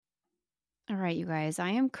All right, you guys, I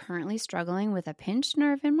am currently struggling with a pinched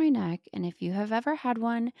nerve in my neck, and if you have ever had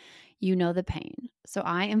one, you know the pain. So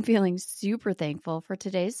I am feeling super thankful for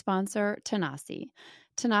today's sponsor, Tanasi.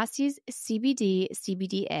 Tanasi's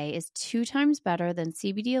CBD-CBDA is 2 times better than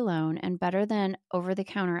CBD alone and better than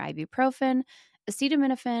over-the-counter ibuprofen,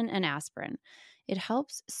 acetaminophen, and aspirin. It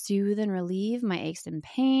helps soothe and relieve my aches and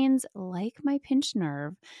pains, like my pinched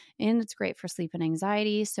nerve, and it's great for sleep and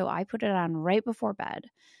anxiety, so I put it on right before bed.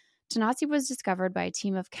 Tanasi was discovered by a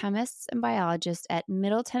team of chemists and biologists at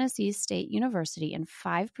Middle Tennessee State University, and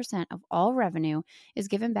 5% of all revenue is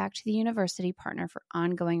given back to the university partner for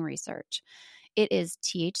ongoing research. It is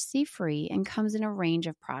THC-free and comes in a range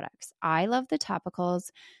of products. I love the topicals,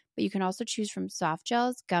 but you can also choose from soft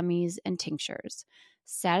gels, gummies, and tinctures.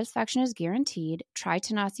 Satisfaction is guaranteed. Try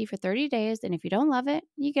Tanasi for 30 days, and if you don't love it,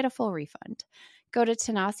 you get a full refund. Go to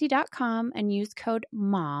Tanasi.com and use code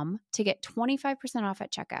MOM to get 25% off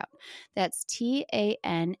at checkout. That's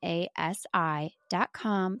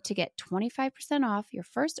TANASI.com to get 25% off your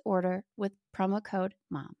first order with promo code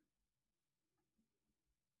MOM.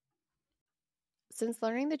 Since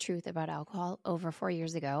learning the truth about alcohol over 4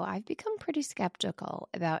 years ago, I've become pretty skeptical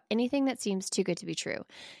about anything that seems too good to be true.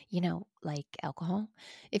 You know, like alcohol.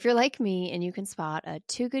 If you're like me and you can spot a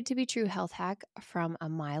too good to be true health hack from a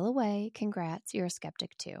mile away, congrats, you're a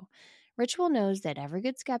skeptic too. Ritual knows that every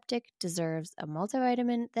good skeptic deserves a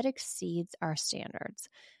multivitamin that exceeds our standards.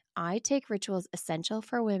 I take Ritual's Essential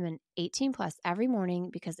for Women 18 Plus every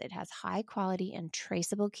morning because it has high quality and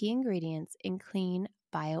traceable key ingredients in clean,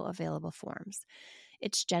 bioavailable forms.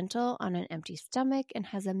 It's gentle on an empty stomach and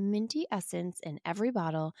has a minty essence in every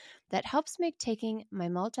bottle that helps make taking my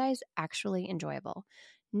multis actually enjoyable.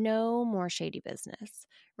 No more shady business.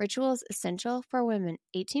 Ritual's Essential for Women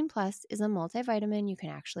 18 Plus is a multivitamin you can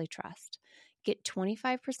actually trust. Get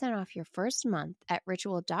 25% off your first month at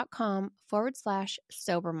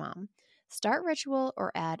ritual.com/sobermom. Start Ritual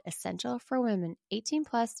or add Essential for Women 18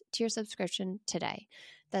 Plus to your subscription today.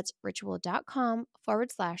 That's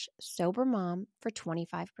ritual.com/sobermom for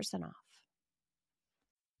 25% off.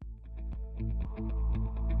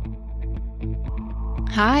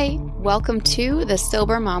 Hi, welcome to the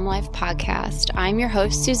Sober Mom Life podcast. I'm your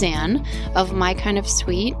host, Suzanne, of My Kind of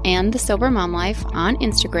Sweet and the Sober Mom Life on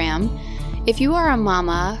Instagram. If you are a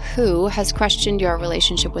mama who has questioned your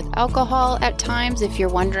relationship with alcohol at times, if you're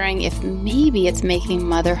wondering if maybe it's making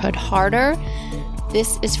motherhood harder,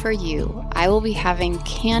 this is for you. I will be having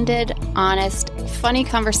candid, honest, funny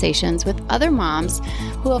conversations with other moms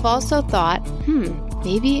who have also thought,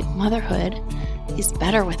 maybe motherhood is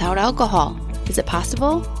better without alcohol. Is it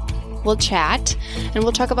possible? We'll chat and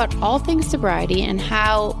we'll talk about all things sobriety and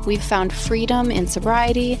how we've found freedom in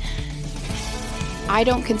sobriety. I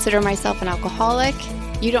don't consider myself an alcoholic.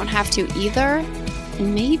 You don't have to either.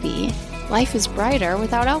 And maybe life is brighter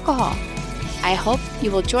without alcohol. I hope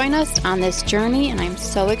you will join us on this journey, and I'm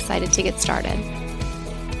so excited to get started.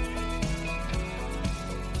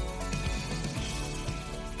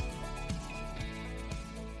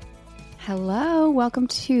 Hello, welcome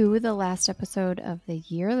to the last episode of the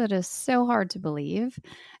year. That is so hard to believe.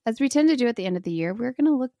 As we tend to do at the end of the year, we're going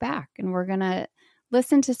to look back and we're going to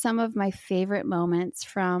listen to some of my favorite moments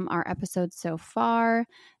from our episodes so far.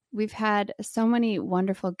 We've had so many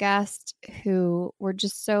wonderful guests who were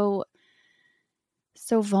just so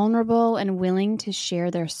vulnerable and willing to share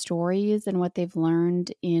their stories and what they've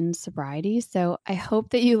learned in sobriety. So I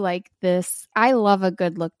hope that you like this. I love a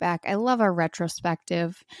good look back. I love a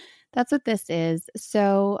retrospective. That's what this is.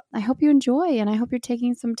 So I hope you enjoy, and I hope you're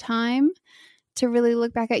taking some time to really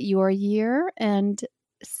look back at your year and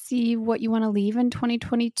see what you want to leave in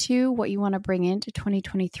 2022, what you want to bring into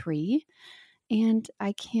 2023. And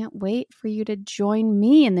I can't wait for you to join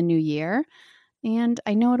me in the new year. And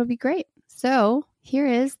I know it'll be great. So here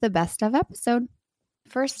is the best of episode.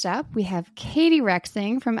 First up, we have Katie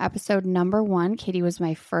Rexing from episode number 1. Katie was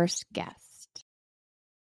my first guest.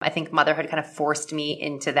 I think motherhood kind of forced me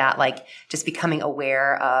into that, like just becoming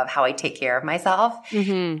aware of how I take care of myself.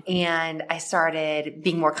 Mm-hmm. And I started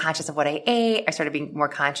being more conscious of what I ate. I started being more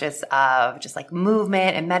conscious of just like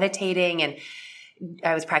movement and meditating. And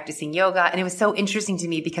I was practicing yoga. And it was so interesting to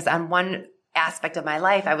me because on one aspect of my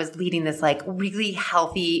life, I was leading this like really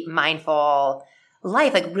healthy, mindful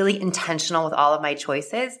life, like really intentional with all of my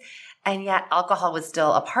choices. And yet alcohol was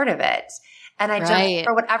still a part of it. And I just,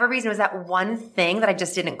 for whatever reason, it was that one thing that I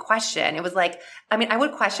just didn't question. It was like, I mean, I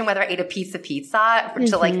would question whether I ate a piece of pizza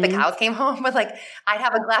until like the cows came home, but like I'd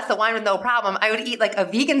have a glass of wine with no problem. I would eat like a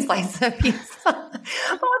vegan slice of pizza but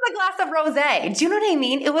with a glass of rosé. Do you know what I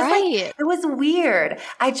mean? It was like, it was weird.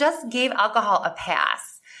 I just gave alcohol a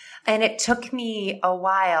pass. And it took me a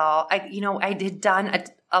while. I did done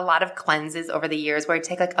a lot of cleanses over the years where I'd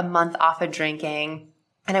take like a month off of drinking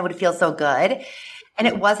and I would feel so good. And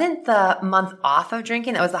it wasn't the month off of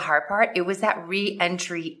drinking that was the hard part. It was that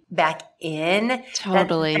re-entry back in.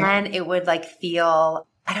 Totally. And it would like feel,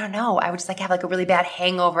 I don't know, I would just like have like a really bad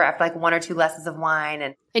hangover after like 1 or 2 glasses of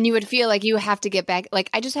wine. And you would feel like you have to get back, like,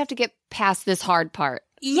 I just have to get past this hard part.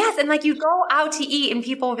 Yes. And like you go out to eat and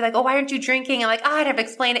people will be like, oh, why aren't you drinking? I'm like, oh, I'd have to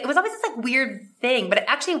explain it. It was always this like weird thing, but it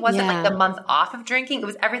actually wasn't like the month off of drinking. It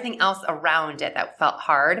was everything else around it that felt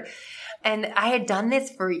hard. And I had done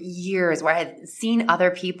this for years where I had seen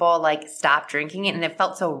other people like stop drinking it and it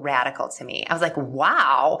felt so radical to me. I was like,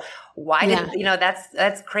 wow, why did,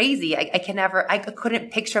 that's crazy. I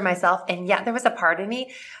couldn't picture myself. And yet there was a part of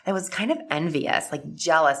me that was kind of envious, like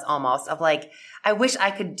jealous almost of like, I wish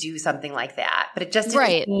I could do something like that, but it just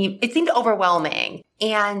didn't it seemed overwhelming.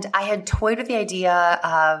 And I had toyed with the idea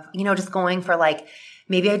of, just going for like,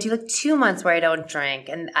 maybe I do like 2 months where I don't drink.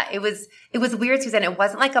 And it was weird, Susan. It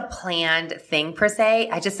wasn't like a planned thing per se.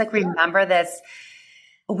 I just like remember this.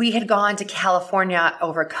 We had gone to California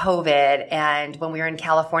over COVID. And when we were in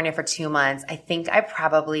California for 2 months, I think I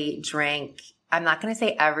probably drank, I'm not going to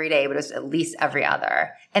say every day, but it was at least every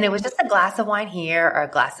other. And it was just a glass of wine here or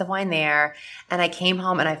a glass of wine there. And I came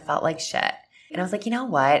home and I felt like shit. And I was like, you know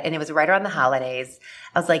what? And it was right around the holidays.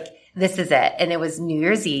 I was like, this is it. And it was New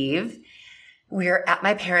Year's Eve. We were at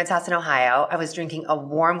my parents' house in Ohio. I was drinking a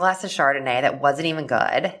warm glass of Chardonnay that wasn't even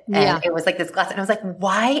good. And it was like this glass. And I was like,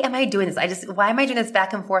 why am I doing this? Why am I doing this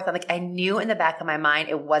back and forth? I'm like, I knew in the back of my mind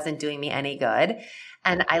it wasn't doing me any good.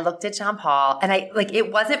 And I looked at John Paul and it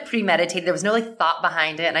wasn't premeditated. There was no like thought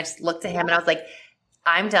behind it. And I just looked at him and I was like,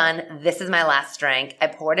 I'm done. This is my last drink. I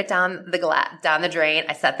poured it down the drain.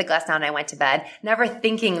 I set the glass down and I went to bed, never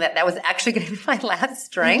thinking that was actually going to be my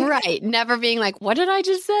last drink. Right. Never being like, what did I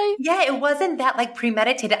just say? Yeah, it wasn't that like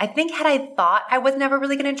premeditated. I think had I thought I was never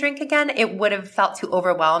really going to drink again, it would have felt too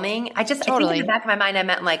overwhelming. I think in the back of my mind, I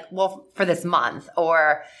meant like, well, for this month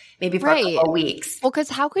or maybe for a couple of weeks. Well, because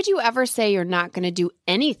how could you ever say you're not going to do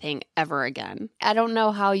anything ever again? I don't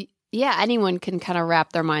know how anyone can kind of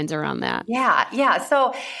wrap their minds around that. Yeah.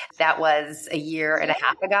 So that was a year and a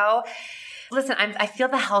half ago. Listen, I feel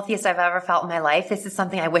the healthiest I've ever felt in my life. This is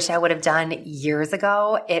something I wish I would have done years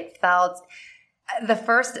ago. It felt the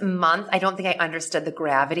first month, I don't think I understood the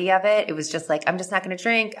gravity of it. It was just like, I'm just not going to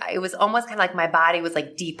drink. It was almost kind of like my body was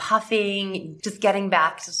like depuffing, just getting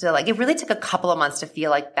back to like, it really took a couple of months to feel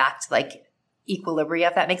like back to like equilibrium,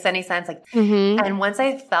 if that makes any sense. Like, and once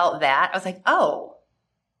I felt that, I was like, oh,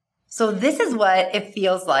 so this is what it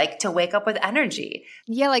feels like to wake up with energy.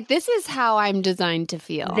 Yeah, like this is how I'm designed to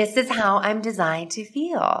feel. This is how I'm designed to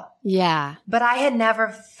feel. Yeah. But I had never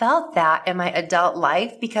felt that in my adult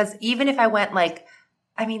life because even if I went like,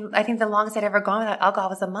 I think the longest I'd ever gone without alcohol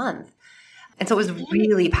was a month. And so it was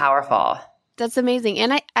really powerful. That's amazing.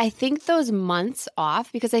 And I think those months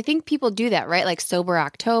off, because I think people do that, right? Like sober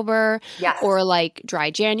October or like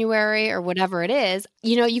dry January or whatever it is.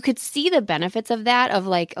 You could see the benefits of that of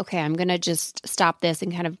like, okay, I'm going to just stop this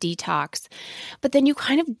and kind of detox. But then you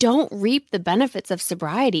kind of don't reap the benefits of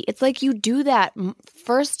sobriety. It's like you do that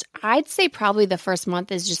first. I'd say probably the first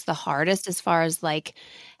month is just the hardest as far as like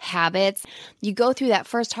habits. You go through that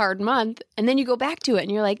first hard month and then you go back to it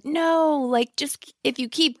and you're like, no, like just if you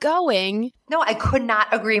keep going. No, I could not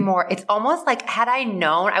agree more. It's almost like had I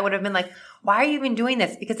known, I would have been like, why are you even doing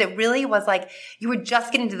this? Because it really was like you were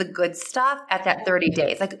just getting to the good stuff at that 30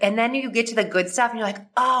 days. Like, and then you get to the good stuff and you're like,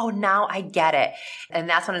 oh, now I get it. And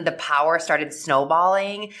that's when the power started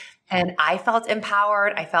snowballing. And I felt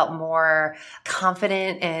empowered. I felt more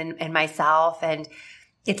confident in myself. And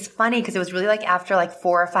it's funny because it was really like after like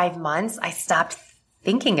 4 or 5 months, I stopped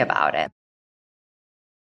thinking about it.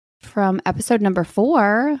 From episode number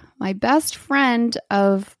 4, my best friend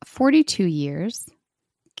of 42 years,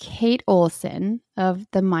 Kate Olson of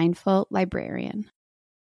The Mindful Librarian.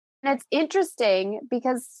 And it's interesting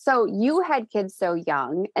because so you had kids so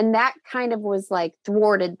young and that kind of was like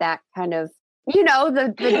thwarted that kind of,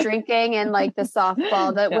 the drinking and like the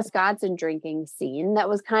softball, the Wisconsin drinking scene that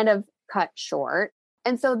was kind of cut short.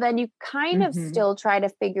 And so then you kind of still try to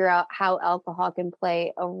figure out how alcohol can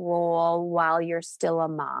play a role while you're still a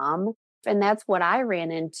mom. And that's what I ran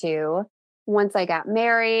into once I got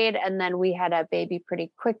married. And then we had a baby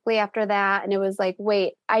pretty quickly after that. And it was like,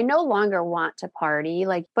 wait, I no longer want to party.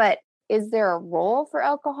 Like, but is there a role for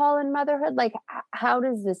alcohol in motherhood? Like, how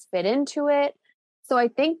does this fit into it? So I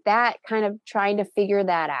think that kind of trying to figure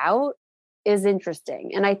that out is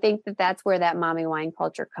interesting. And I think that that's where that mommy wine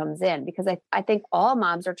culture comes in, because I think all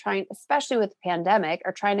moms are trying, especially with the pandemic,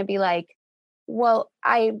 are trying to be like, well,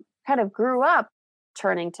 I kind of grew up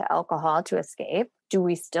turning to alcohol to escape. Do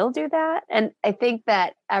we still do that? And I think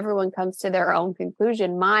that everyone comes to their own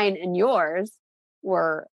conclusion. Mine and yours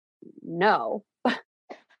were no.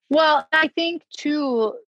 Well, I think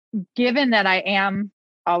too, given that I am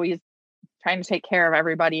always trying to take care of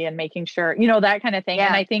everybody and making sure, that kind of thing. Yeah.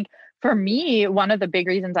 And I think for me, one of the big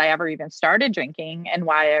reasons I ever even started drinking and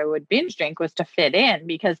why I would binge drink was to fit in,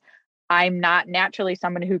 because I'm not naturally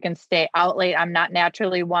someone who can stay out late. I'm not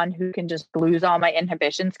naturally one who can just lose all my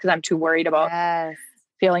inhibitions because I'm too worried about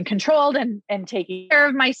feeling controlled and taking care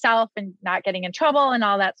of myself and not getting in trouble and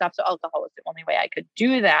all that stuff. So alcohol was the only way I could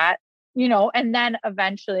do that, and then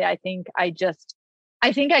eventually I think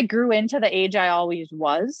I grew into the age I always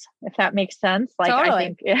was, if that makes sense. Like, totally.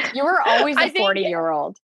 I think you were always a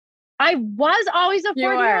 40-year-old. I was always a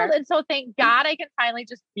 40-year-old. And so thank God I can finally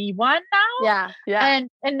just be one now. Yeah. Yeah.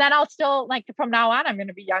 And then I'll still, like, from now on, I'm going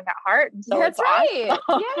to be young at heart. And so that's right.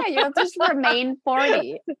 Awesome. Yeah. You'll just remain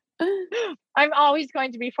 40. I'm always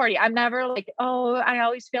going to be 40. I'm never like, I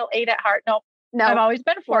always feel 8 at heart. No, I've always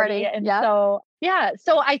been 40. And so,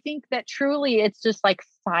 so I think that truly it's just like,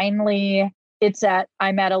 finally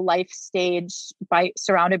I'm at a life stage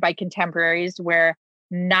surrounded by contemporaries where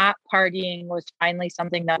not partying was finally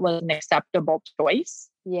something that was an acceptable choice.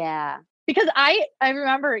 Yeah. Because I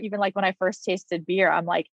remember even like when I first tasted beer,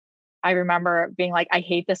 I remember being like, I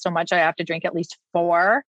hate this so much. I have to drink at least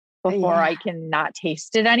 4 before I can not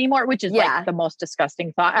taste it anymore, which is like the most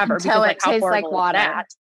disgusting thought ever. Until it tastes like water. That?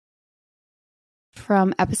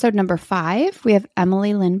 From episode number 5, we have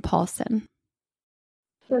Emily Lynn Paulson.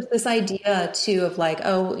 There's this idea too of like,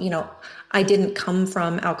 I didn't come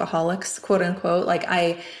from alcoholics, quote unquote. Like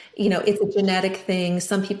it's a genetic thing.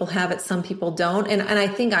 Some people have it, some people don't. And I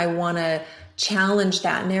think I want to challenge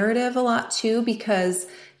that narrative a lot too, because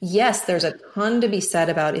yes, there's a ton to be said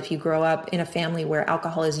about if you grow up in a family where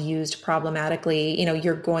alcohol is used problematically,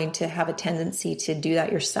 you're going to have a tendency to do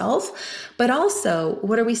that yourself. But also,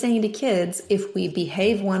 what are we saying to kids if we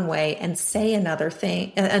behave one way and say another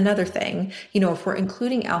thing, if we're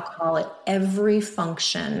including alcohol at every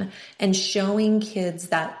function and showing kids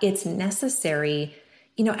that it's necessary,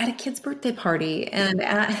 at a kid's birthday party and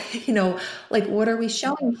what are we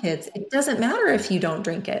showing kids? It doesn't matter if you don't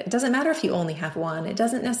drink it. It doesn't matter if you only have one. It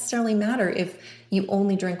doesn't necessarily matter if you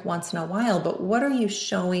only drink once in a while, but what are you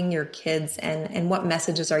showing your kids and what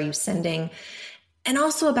messages are you sending? And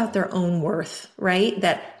also about their own worth, right?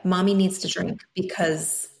 That mommy needs to drink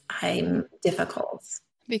because I'm difficult.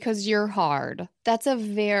 Because you're hard. That's a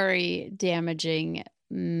very damaging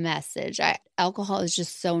message. Alcohol is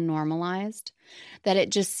just so normalized that it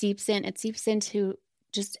just seeps in. It seeps into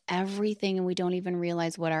just everything, and we don't even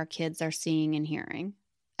realize what our kids are seeing and hearing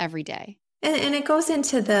every day. And it goes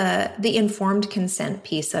into the informed consent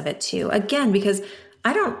piece of it too. Again, because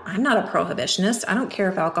I'm not a prohibitionist. I don't care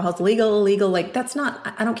if alcohol is legal, illegal. Like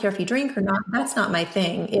I don't care if you drink or not. That's not my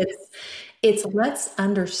thing. It's let's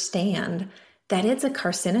understand that it's a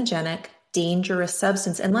carcinogenic, dangerous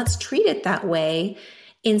substance, and let's treat it that way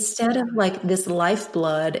instead of like this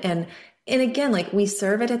lifeblood. And again, like we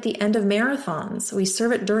serve it at the end of marathons. We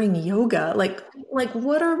serve it during yoga. Like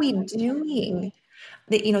what are we doing?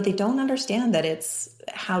 They don't understand that it's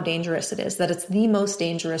how dangerous it is, that it's the most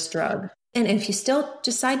dangerous drug. And if you still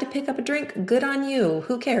decide to pick up a drink, good on you.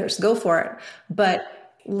 Who cares? Go for it.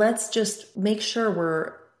 But let's just make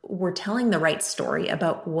sure we're telling the right story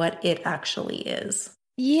about what it actually is.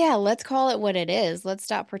 Yeah, let's call it what it is. Let's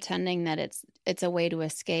stop pretending that it's a way to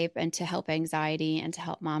escape and to help anxiety and to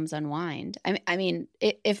help moms unwind. I mean,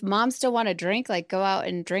 if moms still want to drink, like go out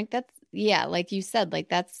and drink, like you said, like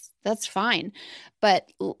that's fine.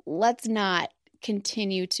 But let's not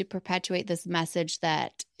continue to perpetuate this message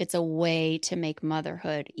that it's a way to make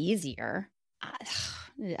motherhood easier.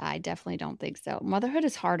 I definitely don't think so. Motherhood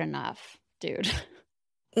is hard enough, dude.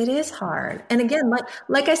 It is hard. And again,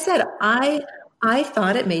 like I said, I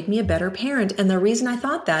thought it made me a better parent. And the reason I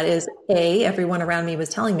thought that is A, everyone around me was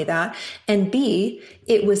telling me that. And B,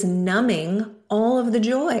 it was numbing all of the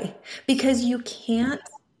joy because you can't,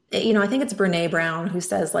 I think it's Brene Brown who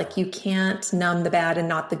says like, you can't numb the bad and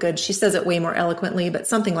not the good. She says it way more eloquently, but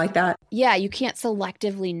something like that. Yeah. You can't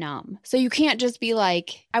selectively numb. So you can't just be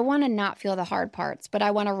like, I want to not feel the hard parts, but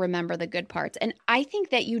I want to remember the good parts. And I think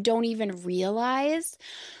that you don't even realize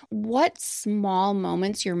what small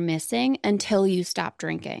moments you're missing until you stop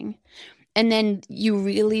drinking. And then you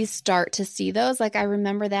really start to see those. Like I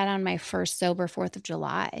remember that on my first sober 4th of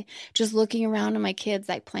July, just looking around at my kids,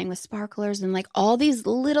 like playing with sparklers and like all these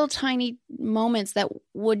little tiny moments that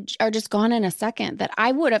are just gone in a second that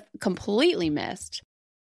I would have completely missed.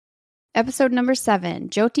 Episode number 7,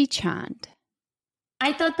 Jyoti Chand.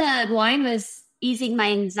 I thought that wine was easing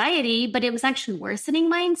my anxiety, but it was actually worsening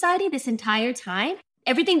my anxiety this entire time.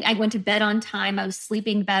 Everything, I went to bed on time. I was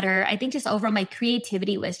sleeping better. I think just overall my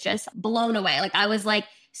creativity was just blown away. Like I was like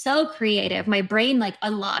so creative. My brain like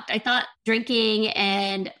unlocked. I thought drinking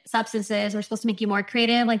and substances were supposed to make you more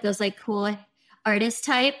creative, like those like cool artist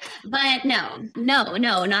type. But no,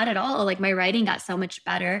 not at all. Like my writing got so much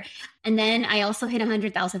better. And then I also hit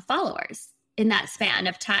 100,000 followers in that span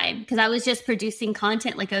of time because I was just producing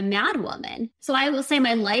content like a mad woman. So I will say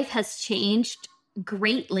my life has changed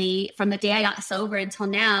greatly from the day I got sober until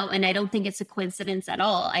now. And I don't think it's a coincidence at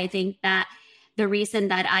all. I think that the reason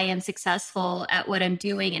that I am successful at what I'm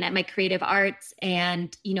doing and at my creative arts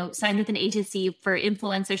and, you know, signed with an agency for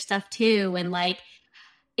influencer stuff too. And like,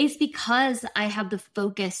 it's because I have the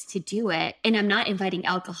focus to do it. And I'm not inviting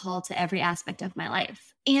alcohol to every aspect of my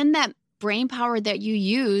life. And that brain power that you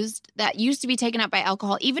used that used to be taken up by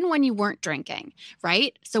alcohol, even when you weren't drinking,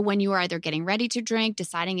 right? So when you were either getting ready to drink,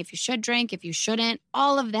 deciding if you should drink, if you shouldn't,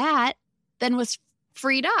 all of that then was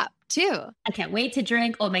freed up too. I can't wait to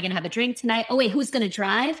drink. Oh, am I going to have a drink tonight? Oh, wait, who's going to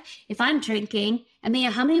drive? If I'm drinking, how many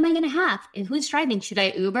am I going to have? And who's driving? Should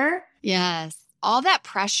I Uber? Yes. All that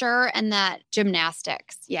pressure and that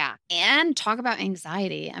gymnastics. Yeah. And talk about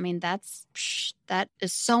anxiety. I mean, that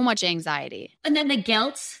is so much anxiety. And then the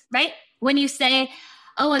guilt, right? When you say,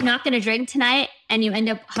 oh, I'm not going to drink tonight, and you end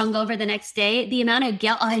up hungover the next day, the amount of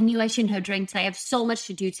guilt, oh, I knew I shouldn't have drank today. I have so much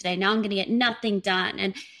to do today. Now I'm going to get nothing done.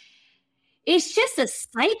 And it's just a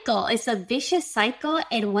cycle. It's a vicious cycle.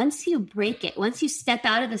 And once you break it, once you step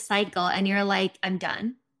out of the cycle and you're like, I'm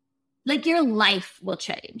done, like your life will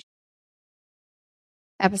change.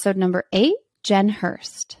 Episode number 8, Jen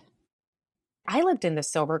Hurst. I lived in the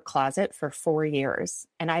sober closet for 4 years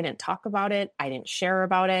and I didn't talk about it. I didn't share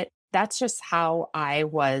about it. That's just how I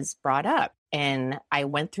was brought up. And I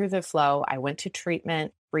went through the flow. I went to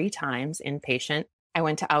treatment 3 times inpatient. I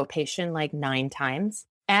went to outpatient like 9 times.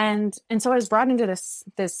 And so I was brought into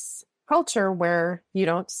this culture where you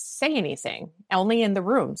don't say anything, only in the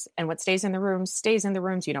rooms. And what stays in the rooms stays in the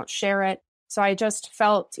rooms. You don't share it. So I just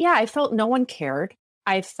felt, I felt no one cared.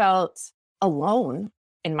 I felt alone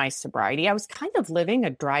in my sobriety. I was kind of living a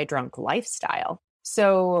dry drunk lifestyle.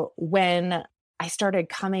 So when I started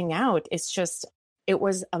coming out, it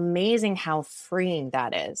was amazing how freeing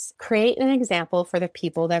that is. Create an example for the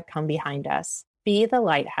people that come behind us. Be the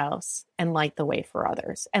lighthouse and light the way for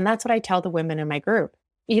others. And that's what I tell the women in my group.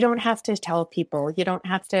 You don't have to tell people, you don't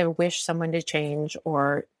have to wish someone to change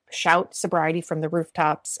or shout sobriety from the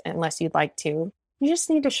rooftops unless you'd like to. You just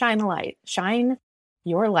need to shine a light, shine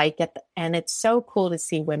your light. And it's so cool to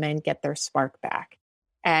see women get their spark back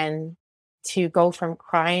and to go from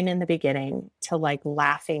crying in the beginning to like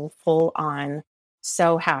laughing full on,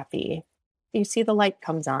 so happy. You see the light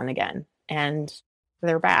comes on again and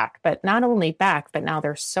they're back, but not only back, but now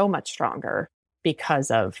they're so much stronger because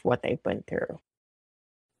of what they've been through.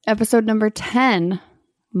 Episode number 10,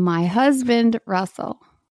 my husband, Russell.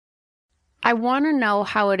 I want to know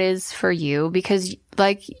how it is for you because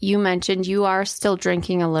like you mentioned, you are still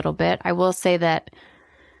drinking a little bit. I will say that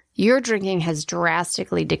your drinking has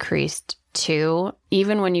drastically decreased too,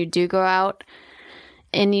 even when you do go out.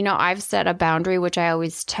 And, you know, I've set a boundary, which I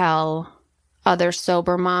always tell other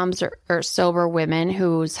sober moms or sober women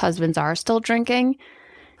whose husbands are still drinking.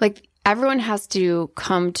 Like everyone has to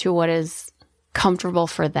come to what is comfortable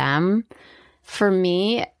for them. For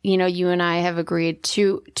me, you know, you and I have agreed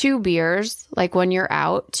two beers, like when you're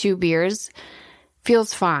out, 2 beers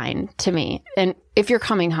feels fine to me. And if you're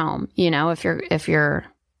coming home, you know, if you're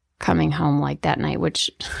coming home like that night,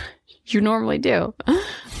 which you normally do.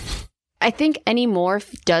 I think any more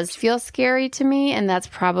does feel scary to me. And that's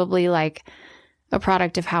probably like a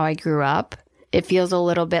product of how I grew up. It feels a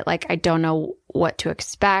little bit like I don't know what to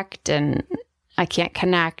expect and I can't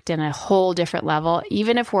connect in a whole different level.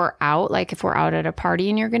 Even if we're out, like if we're out at a party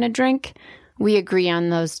and you're going to drink, we agree on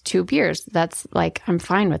those 2 beers. That's like, I'm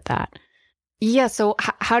fine with that. Yeah. So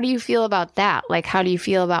how do you feel about that? Like, how do you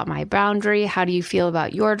feel about my boundary? How do you feel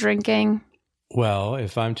about your drinking? Well,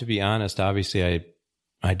 if I'm to be honest, obviously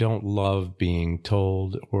I don't love being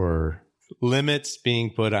told or limits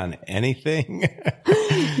being put on anything.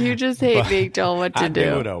 You just hate being told what to do. I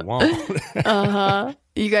do what I want. Uh-huh.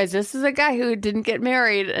 You guys, this is a guy who didn't get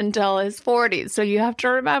married until his 40s. So you have to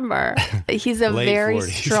remember, he's a very 40s.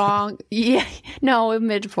 strong,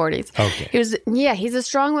 mid 40s. Okay. He's a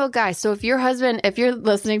strong-willed guy. So if you're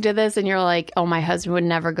listening to this and you're like, oh, my husband would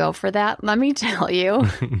never go for that. Let me tell you,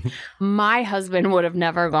 my husband would have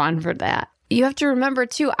never gone for that. you have to remember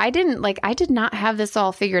too, I did not have this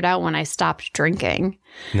all figured out when I stopped drinking.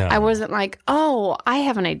 No. I wasn't like, oh, I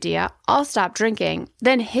have an idea. I'll stop drinking.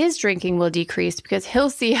 Then his drinking will decrease because he'll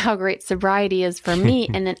see how great sobriety is for me.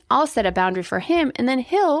 And then I'll set a boundary for him and then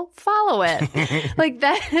he'll follow it. Like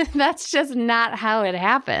that's just not how it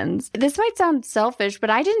happens. This might sound selfish, but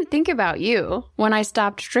I didn't think about you when I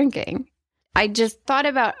stopped drinking. I just thought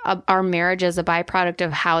about our marriage as a byproduct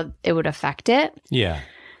of how it would affect it. Yeah.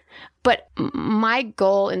 But my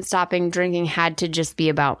goal in stopping drinking had to just be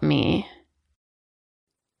about me.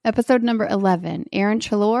 Episode number 11, Erin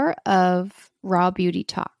Chalor of Raw Beauty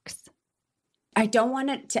Talks. I don't want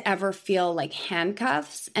it to ever feel like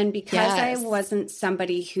handcuffs. And because I wasn't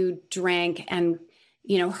somebody who drank and,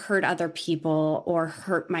 hurt other people or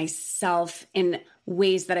hurt myself in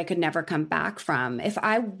ways that I could never come back from. If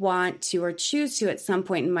I want to or choose to at some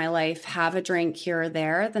point in my life have a drink here or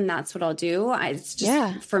there, then that's what I'll do. It's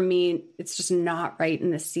just, for me, it's just not right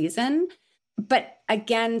in this season. But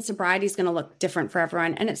again, sobriety is going to look different for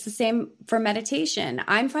everyone. And it's the same for meditation.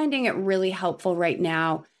 I'm finding it really helpful right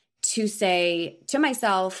now to say to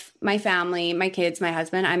myself, my family, my kids, my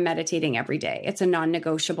husband, I'm meditating every day. It's a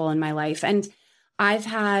non-negotiable in my life. And I've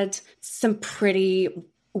had some pretty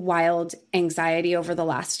wild anxiety over the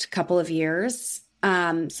last couple of years.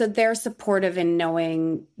 So they're supportive in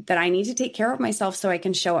knowing that I need to take care of myself so I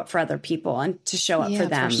can show up for other people and to show up for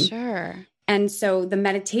them. For sure. And so the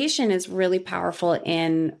meditation is really powerful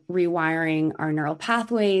in rewiring our neural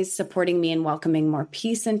pathways, supporting me in welcoming more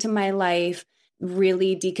peace into my life,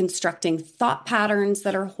 really deconstructing thought patterns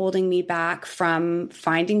that are holding me back from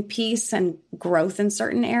finding peace and growth in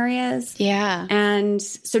certain areas. Yeah. And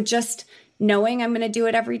so just knowing I'm going to do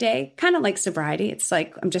it every day, kind of like sobriety. It's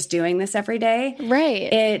like, I'm just doing this every day.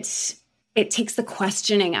 Right. It takes the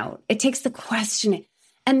questioning out. It takes the questioning.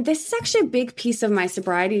 And this is actually a big piece of my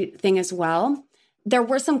sobriety thing as well. There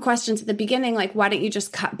were some questions at the beginning, like, why don't you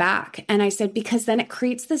just cut back? And I said, because then it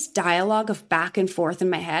creates this dialogue of back and forth in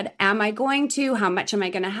my head. Am I going to? How much am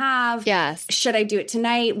I going to have? Yes. Should I do it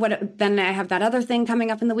tonight? Then I have that other thing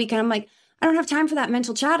coming up in the weekend. I'm like, I don't have time for that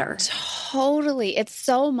mental chatter. Totally. It's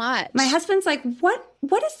so much. My husband's like, what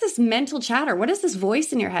is this mental chatter? What is this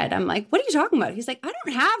voice in your head? I'm like, what are you talking about? He's like, I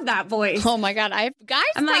don't have that voice. Oh my God. I'm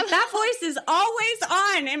like, that voice is always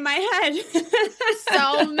on in my head.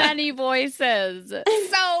 So many voices.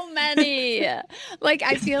 So many. Like,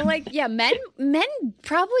 I feel like, men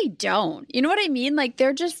probably don't. You know what I mean? Like,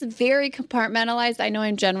 they're just very compartmentalized. I know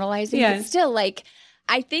I'm generalizing, but still, like,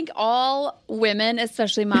 I think all women,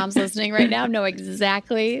 especially moms listening right now, know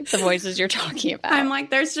exactly the voices you're talking about. I'm like,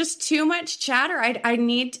 there's just too much chatter.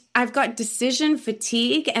 I've got decision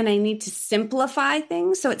fatigue and I need to simplify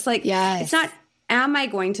things. So it's like, it's not, am I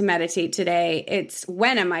going to meditate today? It's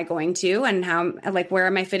when am I going to, and how, like, where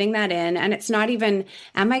am I fitting that in? And it's not even,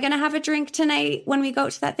 am I going to have a drink tonight when we go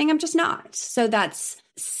to that thing? I'm just not. So that's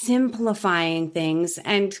simplifying things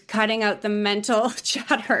and cutting out the mental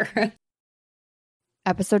chatter.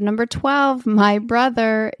 Episode number 12, my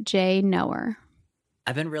brother, Jay Knower.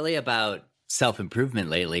 I've been really about self-improvement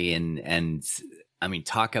lately. And I mean,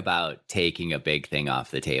 talk about taking a big thing off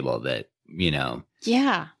the table that,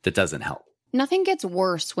 that doesn't help. Nothing gets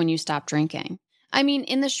worse when you stop drinking. I mean,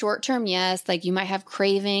 in the short term, yes, like you might have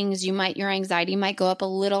cravings, your anxiety might go up a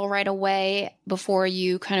little right away before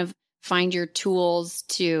you kind of find your tools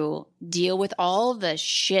to deal with all the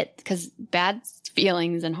shit, because bad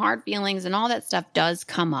feelings and hard feelings and all that stuff does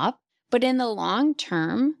come up. But in the long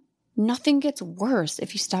term, nothing gets worse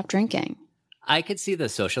if you stop drinking. I could see the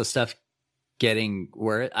social stuff getting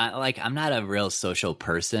worse. I'm not a real social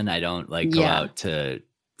person. I don't go out to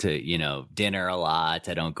dinner a lot.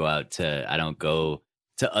 I don't go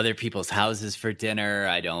to other people's houses for dinner.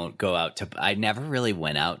 I never really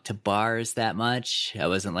went out to bars that much. I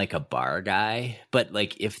wasn't like a bar guy. But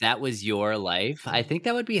like, if that was your life, I think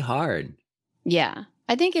that would be hard. Yeah,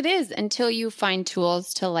 I think it is, until you find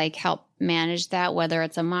tools to like help manage that, whether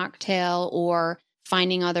it's a mocktail or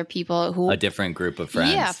finding other people a different group of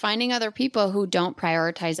friends. Yeah, finding other people who don't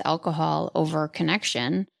prioritize alcohol over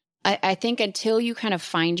connection. I think until you kind of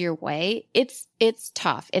find your way, it's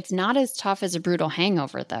tough. It's not as tough as a brutal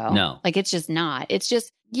hangover, though. No. Like, it's just not. It's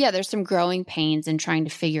just, there's some growing pains in trying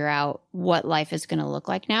to figure out what life is going to look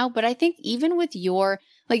like now. But I think even with you're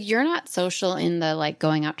not social in the like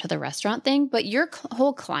going out to the restaurant thing, but your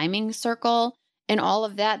whole climbing circle and all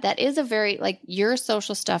of that is a very, like, your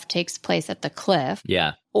social stuff takes place at the cliff.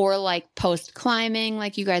 Yeah. Or like post climbing,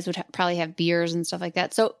 like you guys would probably have beers and stuff like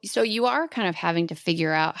that. So you are kind of having to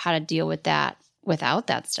figure out how to deal with that without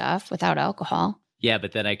that stuff, without alcohol. Yeah,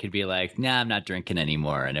 but then I could be like, nah, I'm not drinking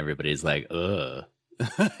anymore. And everybody's like, ugh.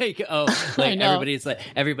 like,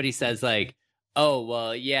 everybody says like, oh,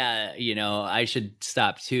 well, yeah, I should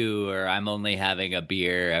stop too, or I'm only having a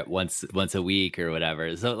beer at once a week or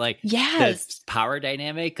whatever. So like, yes, the power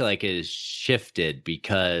dynamic like is shifted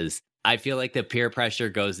because I feel like the peer pressure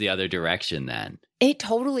goes the other direction then. It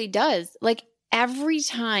totally does. Like every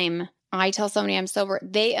time I tell somebody I'm sober,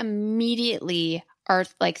 they immediately are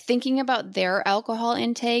like thinking about their alcohol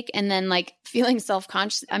intake and then like feeling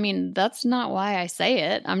self-conscious. I mean, that's not why I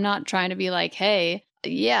say it. I'm not trying to be like, hey,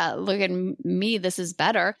 yeah, look at me, this is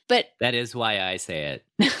better. But that is why I say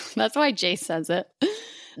it. That's why Jay says it.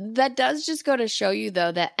 That does just go to show you,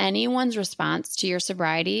 though, that anyone's response to your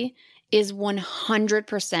sobriety is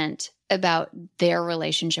 100% about their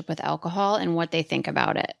relationship with alcohol and what they think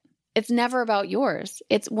about it. It's never about yours.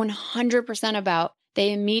 It's 100% about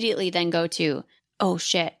they immediately then go to, oh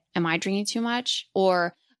shit, am I drinking too much?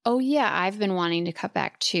 Or, oh yeah, I've been wanting to cut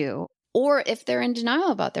back too. Or if they're in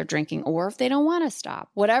denial about their drinking, or if they don't want to stop,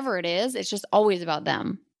 whatever it is, it's just always about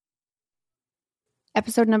them.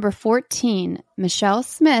 Episode number 14, Michelle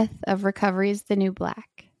Smith of Recovery's The New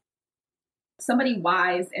Black. Somebody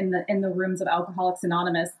wise in the rooms of Alcoholics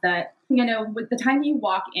Anonymous that, with the time you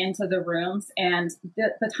walk into the rooms and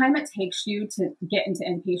the time it takes you to get into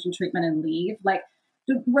inpatient treatment and leave, like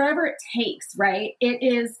wherever it takes, right? It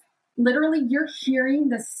is literally, you're hearing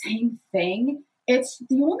the same thing. It's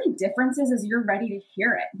the only difference is you're ready to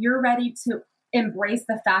hear it. You're ready to embrace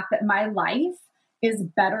the fact that my life is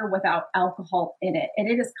better without alcohol in it. And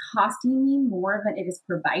it is costing me more than it is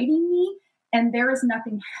providing me. And there is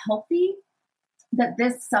nothing healthy that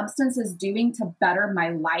this substance is doing to better my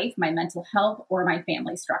life, my mental health, or my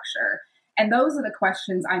family structure. And those are the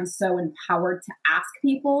questions I'm so empowered to ask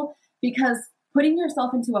people, because putting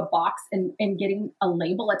yourself into a box and getting a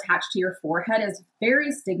label attached to your forehead is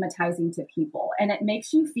very stigmatizing to people, and it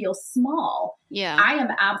makes you feel small. Yeah. I am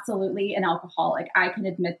absolutely an alcoholic. I can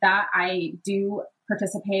admit that. I do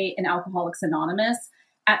participate in Alcoholics Anonymous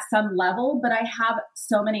at some level, but I have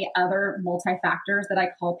so many other multi-factors that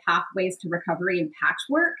I call pathways to recovery and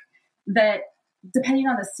patchwork that, depending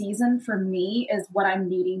on the season, for me is what I'm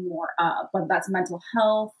needing more of, whether that's mental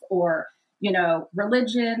health or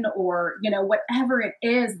religion or, whatever it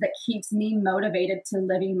is that keeps me motivated to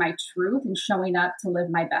living my truth and showing up to live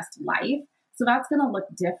my best life. So that's going to look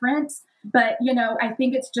different. But, I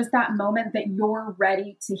think it's just that moment that you're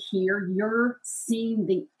ready to hear, you're seeing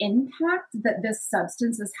the impact that this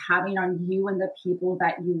substance is having on you and the people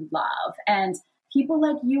that you love. And people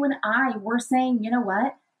like you and I, we're saying, you know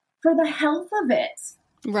what, for the health of it,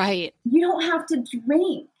 right? You don't have to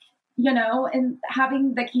drink. And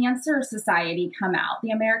having the Cancer Society come out,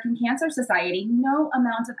 the American Cancer Society, no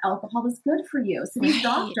amount of alcohol is good for you. So these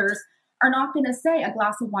doctors are not going to say a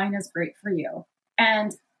glass of wine is great for you.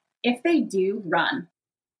 And if they do, run.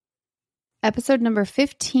 Episode number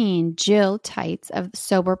 15, Jill Tights of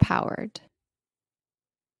Sober Powered.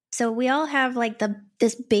 So we all have like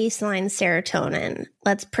this baseline serotonin.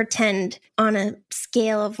 Let's pretend on a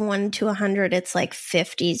scale of 1 to 100, it's like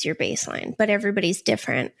 50 is your baseline, but everybody's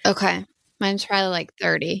different. Okay. Mine's probably like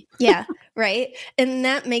 30. Yeah, right. And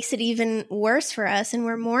that makes it even worse for us. And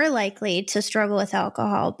we're more likely to struggle with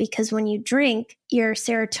alcohol because when you drink, your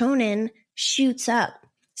serotonin shoots up.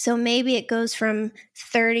 So maybe it goes from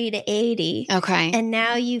 30 to 80. Okay. And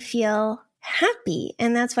now you feel happy.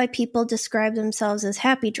 And that's why people describe themselves as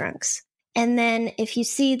happy drunks. And then if you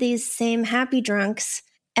see these same happy drunks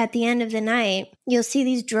at the end of the night, you'll see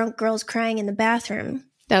these drunk girls crying in the bathroom.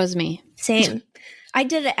 That was me. Same. I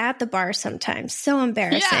did it at the bar sometimes. So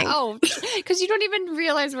embarrassing. Yeah, because you don't even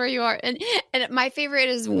realize where you are. And my favorite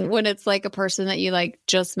is when it's like a person that you like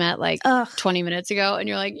just met like 20 minutes ago and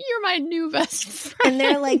you're like, you're my new best friend. And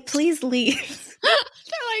they're like, please leave.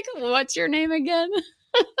 They're like, what's your name again?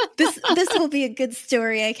 This will be a good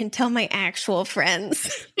story I can tell my actual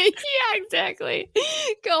friends. Yeah, exactly.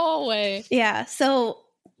 Go away. Yeah. So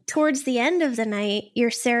towards the end of the night, your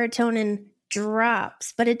serotonin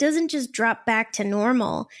drops, but it doesn't just drop back to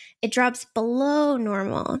normal. It drops below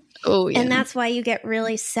normal. Oh, yeah. And that's why you get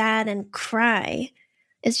really sad and cry.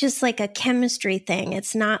 It's just like a chemistry thing.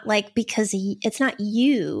 It's not like because it's not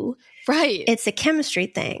you. Right. It's a chemistry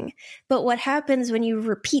thing. But what happens when you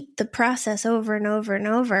repeat the process over and over and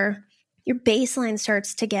over, your baseline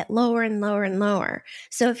starts to get lower and lower and lower.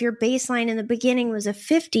 So if your baseline in the beginning was a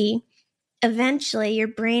 50, eventually your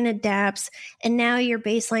brain adapts and now your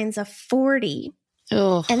baseline's a 40.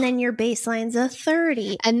 Ugh. And then your baseline's a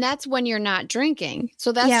 30. And that's when you're not drinking.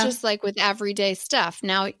 So that's just like with everyday stuff.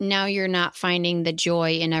 Now you're not finding the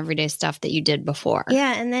joy in everyday stuff that you did before.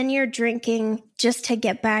 Yeah. And then you're drinking just to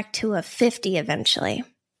get back to a 50 eventually.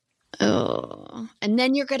 Oh, and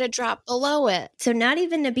then you're going to drop below it. So not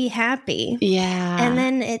even to be happy. Yeah. And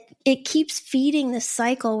then it keeps feeding the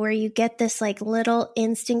cycle where you get this like little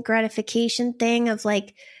instant gratification thing of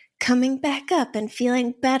like coming back up and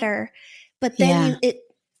feeling better. But then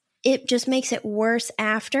it just makes it worse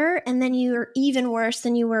after. And then you're even worse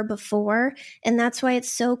than you were before. And that's why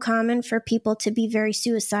it's so common for people to be very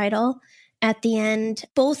suicidal at the end,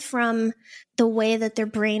 both from the way that their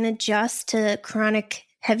brain adjusts to chronic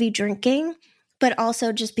heavy drinking, but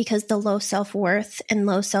also just because the low self-worth and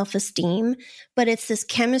low self-esteem. But it's this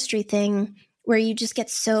chemistry thing where you just get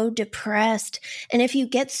so depressed. And if you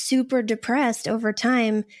get super depressed over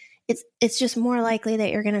time, it's just more likely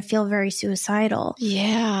that you're going to feel very suicidal.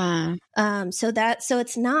 Yeah. So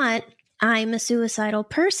it's not I'm a suicidal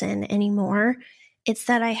person anymore. It's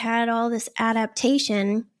that I had all this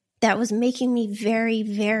adaptation that was making me very,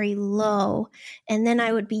 very low. And then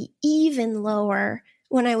I would be even lower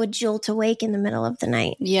when I would jolt awake in the middle of the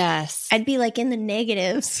night. Yes. I'd be like in the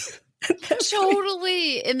negatives.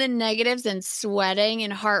 Totally in the negatives and sweating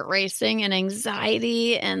and heart racing and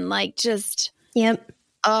anxiety and like just. Yep.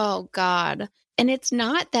 Oh God. And it's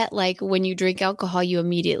not that like when you drink alcohol, you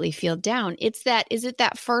immediately feel down. Is it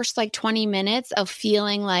that first like 20 minutes of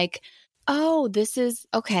feeling like, oh, this is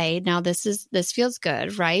okay. Now this feels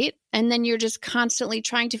good. Right. And then you're just constantly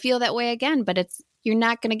trying to feel that way again, but you're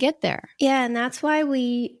not going to get there. Yeah. And that's why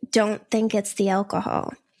we don't think it's the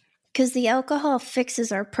alcohol, because the alcohol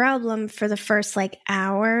fixes our problem for the first like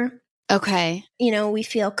hour. Okay. We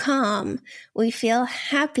feel calm. We feel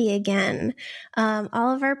happy again.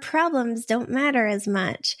 All of our problems don't matter as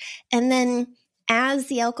much. And then as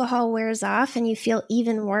the alcohol wears off and you feel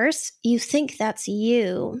even worse, you think that's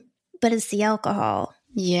you, but it's the alcohol.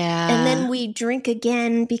 Yeah. And then we drink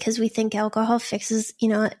again because we think alcohol fixes,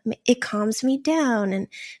 it calms me down and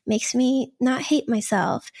makes me not hate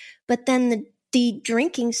myself. But then the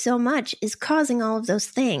drinking so much is causing all of those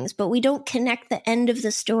things, but we don't connect the end of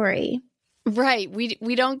the story. Right.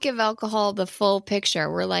 We don't give alcohol the full picture.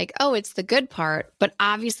 We're like, oh, it's the good part, but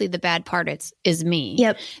obviously the bad part is me.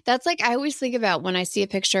 Yep. That's like I always think about when I see a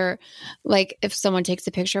picture, like if someone takes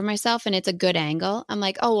a picture of myself and it's a good angle, I'm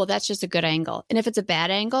like, oh, well, that's just a good angle. And if it's a bad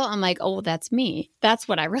angle, I'm like, oh, well, that's me. That's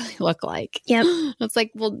what I really look like. Yep. It's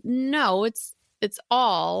like, well, no, it's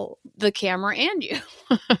all the camera and you.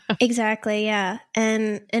 Exactly. Yeah.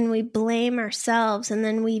 And we blame ourselves, and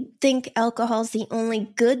then we think alcohol's the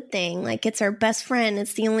only good thing. Like it's our best friend.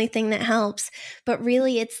 It's the only thing that helps. But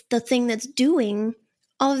really it's the thing that's doing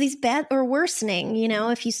all of these bad or worsening.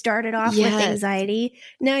 If you started off with anxiety,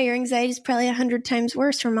 now your anxiety is probably 100 times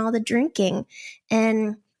worse from all the drinking.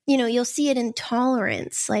 And you'll see it in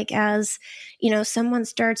tolerance. Like as, someone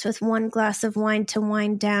starts with 1 glass of wine to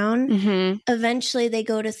wind down, eventually they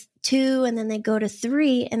go to 2 and then they go to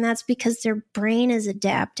 3. And that's because their brain is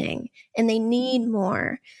adapting and they need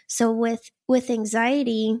more. So with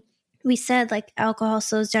anxiety, we said like alcohol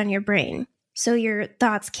slows down your brain. So your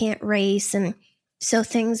thoughts can't race. And so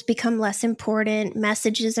things become less important.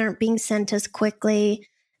 Messages aren't being sent as quickly,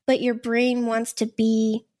 but your brain wants to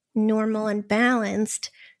be normal and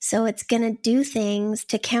balanced. So it's going to do things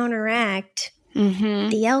to counteract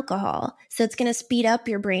the alcohol. So it's going to speed up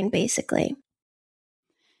your brain, basically.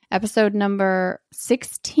 Episode number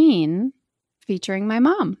 16, featuring my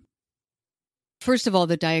mom. First of all,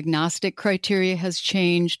 the diagnostic criteria has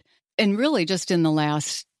changed. And really just in the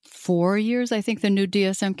last 4 years, I think the new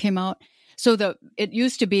DSM came out. So it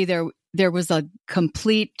used to be there was a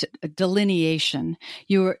complete delineation.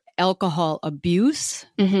 You were alcohol abuse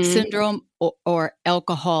syndrome or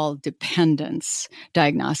alcohol dependence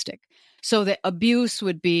diagnostic. So the abuse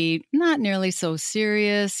would be not nearly so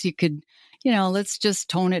serious. You could, let's just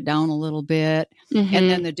tone it down a little bit. And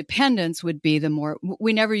then the dependence would be the more,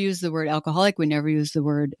 we never use the word alcoholic. We never use the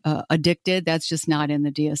word addicted. That's just not in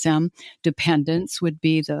the DSM. Dependence would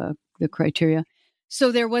be the criteria.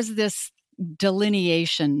 So there was this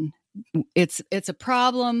delineation. It's a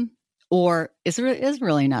problem, or it's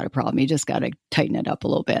really not a problem. You just got to tighten it up a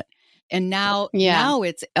little bit. And now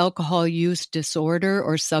it's alcohol use disorder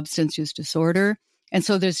or substance use disorder. And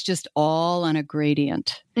so there's just all on a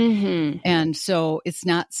gradient. And so it's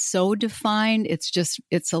not so defined.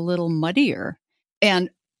 It's a little muddier. And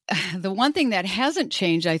the one thing that hasn't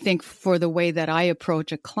changed, I think, for the way that I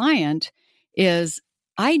approach a client is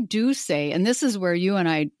I do say, and this is where you and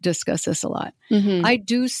I discuss this a lot, I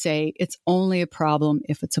do say it's only a problem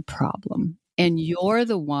if it's a problem. And you're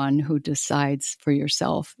the one who decides for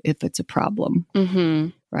yourself if it's a problem.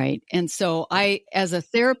 Right. And so I, as a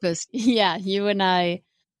therapist. Yeah, you and I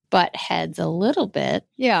butt heads a little bit.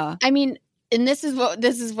 Yeah. I mean, And this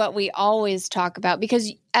is what we always talk about,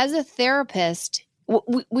 because as a therapist,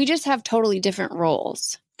 we just have totally different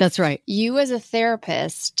roles. That's right. You as a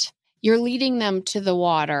therapist, you're leading them to the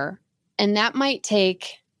water, and that might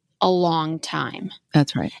take a long time.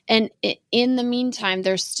 That's right. And in the meantime,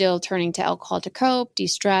 they're still turning to alcohol to cope,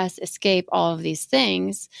 de-stress, escape, all of these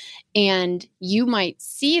things. And you might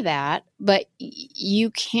see that, but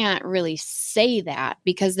you can't really say that,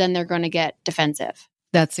 because then they're going to get defensive.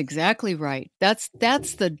 That's exactly right. That's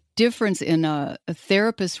the difference in a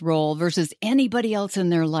therapist role versus anybody else in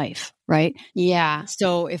their life, right? Yeah.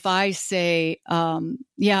 So if I say,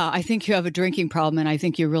 I think you have a drinking problem and I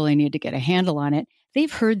think you really need to get a handle on it,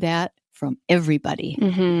 they've heard that from everybody,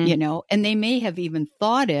 you know, and they may have even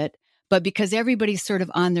thought it, but because everybody's sort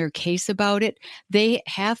of on their case about it, they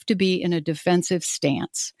have to be in a defensive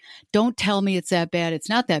stance. Don't tell me it's that bad. It's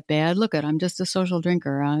not that bad. Look I'm just a social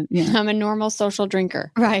drinker. You know. I'm a normal social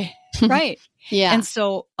drinker. Right. Right. Yeah. And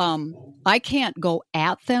so I can't go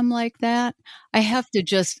at them like that. I have to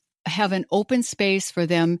just have an open space for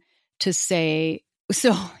them to say.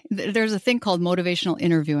 So there's a thing called motivational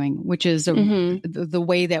interviewing, which is the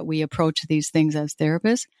way that we approach these things as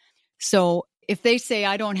therapists. So if they say,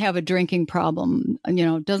 I don't have a drinking problem, you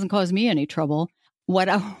know, it doesn't cause me any trouble.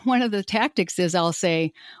 One of the tactics is I'll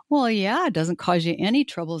say, well, yeah, it doesn't cause you any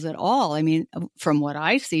troubles at all. I mean, from what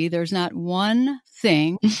I see, there's not one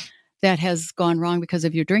thing that has gone wrong because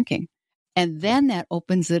of your drinking. And then that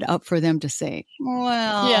opens it up for them to say,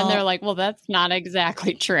 well. Yeah, and they're like, well, that's not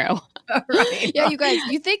exactly true. Right. Yeah, you guys,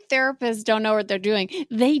 you think therapists don't know what they're doing.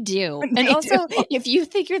 They do. And also, if you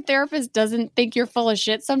think your therapist doesn't think you're full of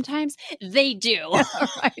shit sometimes, they do.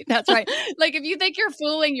 Right. That's right. Like if you think you're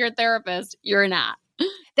fooling your therapist, you're not.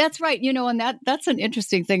 That's right. You know, and that's an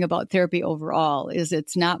interesting thing about therapy overall is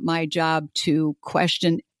it's not my job to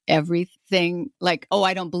question everything, like, oh,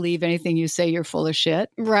 I don't believe anything you say, you're full of shit.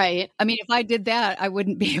 Right. I mean, if I did that, I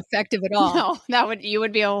wouldn't be effective at all. No, you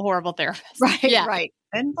would be a horrible therapist. Right. Yeah. Right.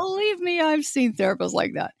 And believe me, I've seen therapists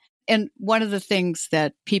like that. And one of the things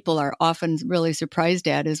that people are often really surprised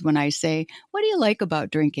at is when I say, what do you like about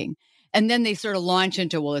drinking? And then they sort of launch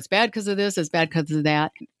into, well, it's bad because of this, it's bad because of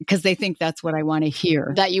that, because they think that's what I want to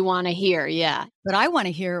hear. That you want to hear, yeah. But I want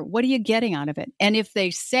to hear, what are you getting out of it? And if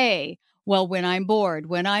they say, well, when I'm bored,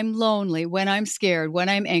 when I'm lonely, when I'm scared, when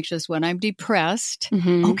I'm anxious, when I'm depressed,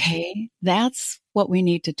 okay, that's what we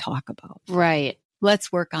need to talk about. Right.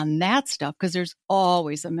 Let's work on that stuff, because there's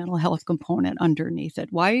always a mental health component underneath it.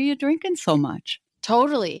 Why are you drinking so much?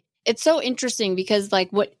 Totally. It's so interesting because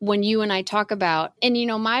like when you and I talk about, and you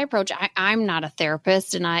know, my approach, I'm not a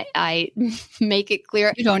therapist, and I make it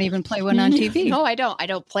clear. You don't even play one on TV. No, I don't. I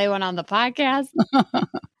don't play one on the podcast.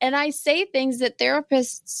 And I say things that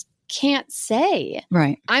therapists can't say.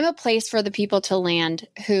 Right. I'm a place for the people to land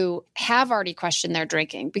who have already questioned their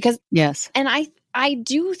drinking, because yes. And I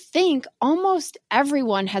do think almost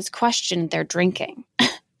everyone has questioned their drinking.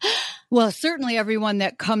 Well, certainly everyone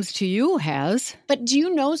that comes to you has. But do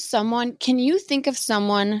you know someone? Can you think of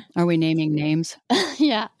someone? Are we naming names?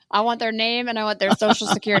 Yeah. I want their name and I want their social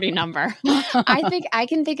security number. I think I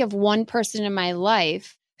can think of one person in my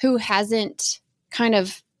life who hasn't kind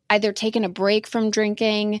of either taken a break from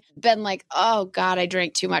drinking, been like, oh God, I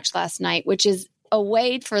drank too much last night, which is a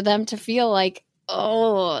way for them to feel like,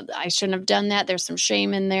 oh, I shouldn't have done that. There's some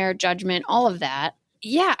shame in there, judgment, all of that.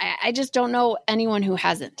 Yeah, I just don't know anyone who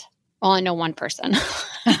hasn't. Well, I know one person.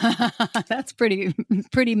 That's pretty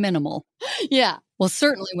minimal. Yeah. Well,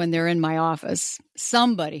 certainly when they're in my office,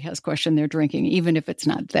 somebody has questioned their drinking, even if it's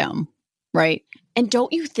not them, right? And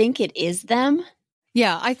don't you think it is them?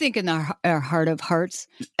 Yeah, I think in our heart of hearts,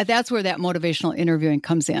 that's where that motivational interviewing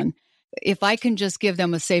comes in. If I can just give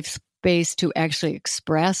them a safe space to actually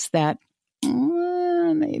express that,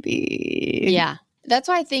 maybe. Yeah. That's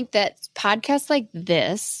why I think that podcasts like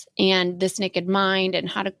this and This Naked Mind and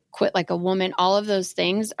How to Quit Like a Woman, all of those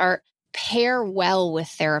things pair well with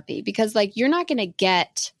therapy, because like you're not going to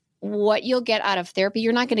get what you'll get out of therapy.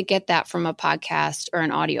 You're not going to get that from a podcast or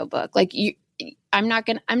an audiobook. Like I'm not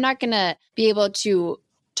going to be able to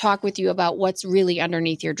talk with you about what's really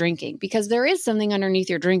underneath your drinking, because there is something underneath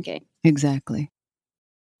your drinking. Exactly.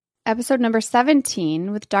 Episode number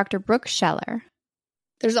 17 with Dr. Brooke Scheller.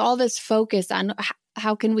 There's all this focus on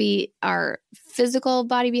how can our physical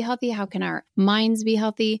body be healthy? How can our minds be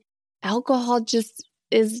healthy? Alcohol just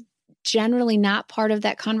is generally not part of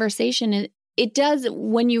that conversation. And it does,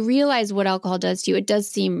 when you realize what alcohol does to you, it does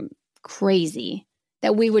seem crazy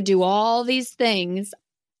that we would do all these things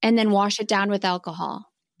and then wash it down with alcohol.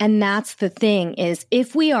 And that's the thing is,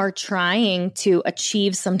 if we are trying to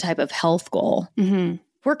achieve some type of health goal,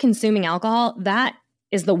 we're consuming alcohol, that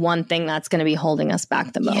is the one thing that's going to be holding us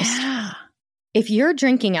back the most. Yeah. If you're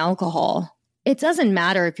drinking alcohol, it doesn't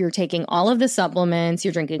matter if you're taking all of the supplements,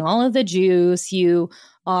 you're drinking all of the juice, you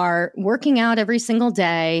are working out every single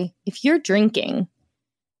day. If you're drinking,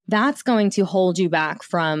 that's going to hold you back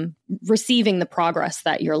from receiving the progress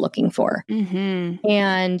that you're looking for. Mm-hmm.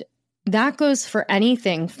 And that goes for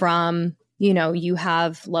anything from, you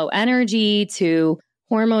have low energy to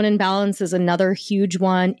hormone imbalance is another huge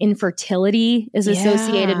one. Infertility is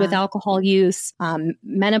associated with alcohol use,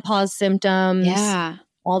 menopause symptoms. Yeah.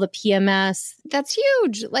 All the PMS. That's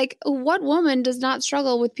huge. Like, what woman does not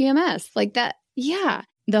struggle with PMS? Like that. Yeah.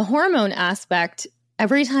 The hormone aspect,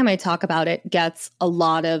 every time I talk about it, gets a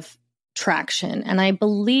lot of traction. And I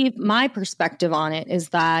believe my perspective on it is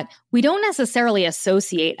that we don't necessarily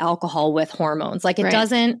associate alcohol with hormones. Like it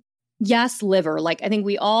doesn't, yes, liver. Like I think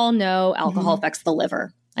we all know alcohol affects the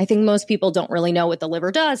liver. I think most people don't really know what the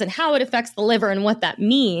liver does and how it affects the liver and what that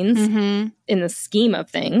means in the scheme of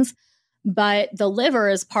things. But the liver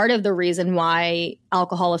is part of the reason why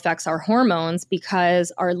alcohol affects our hormones,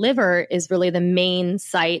 because our liver is really the main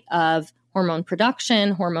site of hormone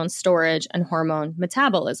production, hormone storage, and hormone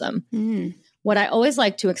metabolism. What I always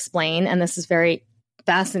like to explain, and this is very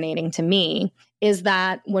fascinating to me, is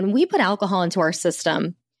that when we put alcohol into our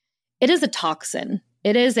system, it is a toxin.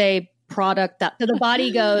 It is a product that the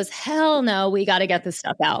body goes, hell no, we got to get this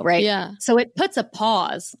stuff out, right? Yeah. So it puts a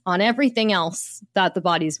pause on everything else that the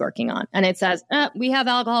body's working on. And it says, we have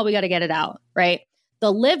alcohol, we got to get it out, right?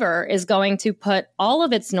 The liver is going to put all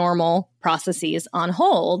of its normal processes on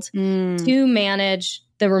hold to manage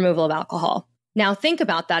the removal of alcohol. Now think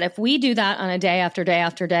about that. If we do that on a day after day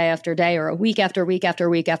after day after day, or a week after week after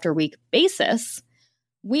week after week basis,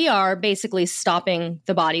 we are basically stopping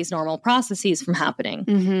the body's normal processes from happening.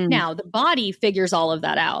 Now, the body figures all of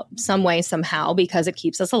that out some way, somehow, because it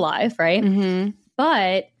keeps us alive, right?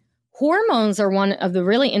 But hormones are one of the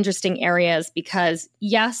really interesting areas because,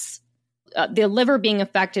 yes, the liver being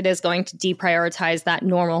affected is going to deprioritize that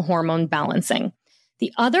normal hormone balancing.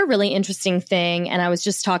 The other really interesting thing, and I was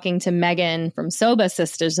just talking to Megan from Soba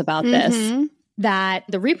Sisters about this, that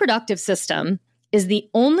the reproductive system is the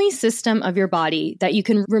only system of your body that you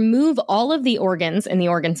can remove all of the organs in the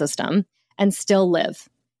organ system and still live.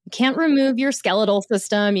 You can't remove your skeletal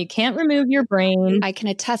system. You can't remove your brain. I can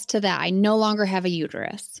attest to that. I no longer have a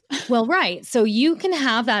uterus. Well, right. So you can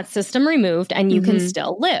have that system removed and you can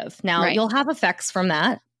still live. Now, you'll have effects from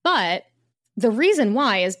that. But the reason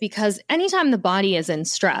why is because anytime the body is in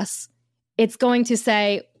stress, it's going to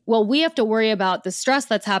say, well, we have to worry about the stress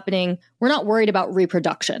that's happening. We're not worried about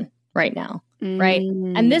reproduction right now. Right.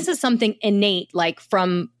 And this is something innate, like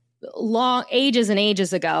from long ages and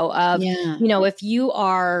ages ago of, if you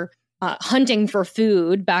are hunting for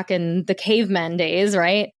food back in the caveman days,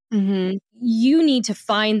 right? You need to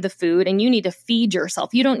find the food and you need to feed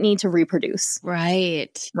yourself. You don't need to reproduce.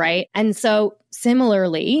 Right. Right. And so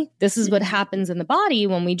similarly, this is what happens in the body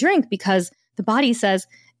when we drink, because the body says,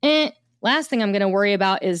 last thing I'm going to worry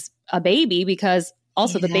about is a baby, because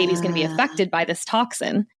also the baby's going to be affected by this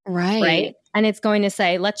toxin. Right. And it's going to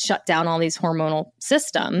say, let's shut down all these hormonal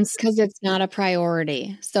systems. Because it's not a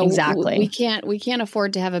priority. So exactly. We can't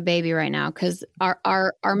afford to have a baby right now because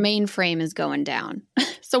our mainframe is going down.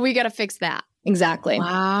 So we got to fix that. Exactly.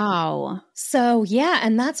 Wow. So yeah,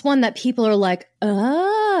 and that's one that people are like,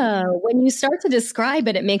 oh, when you start to describe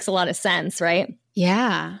it, it makes a lot of sense, right?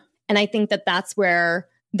 Yeah. And I think that that's where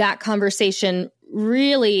that conversation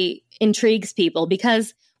really intrigues people,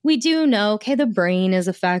 because we do know, okay, the brain is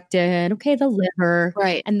affected, okay, the liver,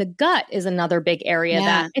 right, and the gut is another big area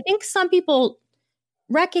that I think some people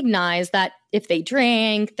recognize that if they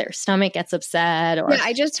drink, their stomach gets upset. Or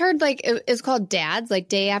I just heard like it's called DADS, like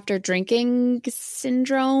day after drinking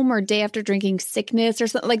syndrome or day after drinking sickness or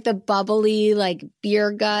something, like the bubbly, like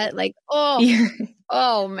beer gut, like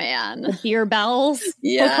oh man, the beer bowels.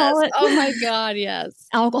 Yes. We'll call it. Oh my God. Yes.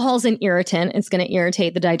 Alcohol's an irritant. It's going to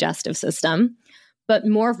irritate the digestive system. But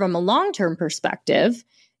more from a long-term perspective,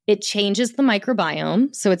 it changes the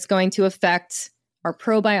microbiome. So it's going to affect our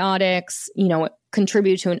probiotics,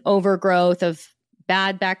 contribute to an overgrowth of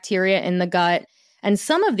bad bacteria in the gut. And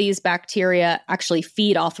some of these bacteria actually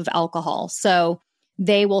feed off of alcohol. So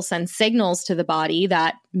they will send signals to the body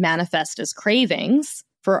that manifest as cravings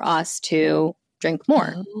for us to drink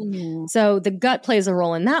more. Oh. So the gut plays a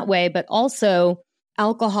role in that way, but also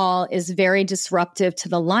alcohol is very disruptive to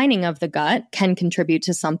the lining of the gut, can contribute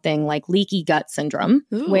to something like leaky gut syndrome,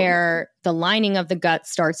 where the lining of the gut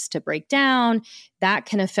starts to break down. That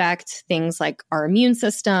can affect things like our immune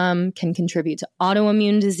system, can contribute to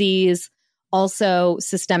autoimmune disease. Also,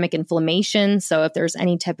 systemic inflammation. So if there's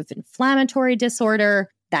any type of inflammatory disorder,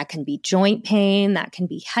 that can be joint pain, that can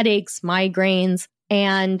be headaches, migraines.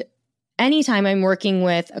 And anytime I'm working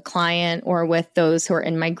with a client or with those who are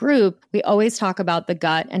in my group, we always talk about the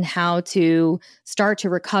gut and how to start to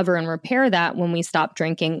recover and repair that when we stop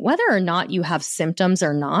drinking, whether or not you have symptoms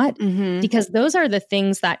or not, because those are the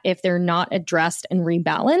things that if they're not addressed and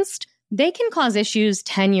rebalanced, they can cause issues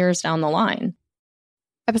 10 years down the line.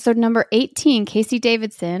 Episode number 18, Casey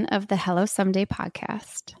Davidson of the Hello Someday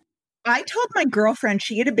podcast. I told my girlfriend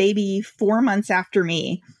she had a baby 4 months after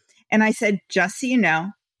me. And I said, just so you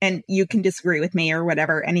know, and you can disagree with me or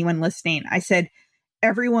whatever, anyone listening, I said,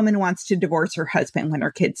 every woman wants to divorce her husband when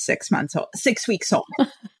her kid's 6 weeks old.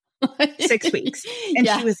 6 weeks. And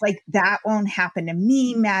she was like, that won't happen to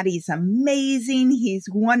me. Maddie's amazing. He's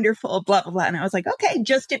wonderful, blah, blah, blah. And I was like, okay,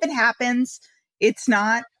 just if it happens, it's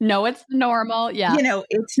not. No, it's normal. Yeah. You know,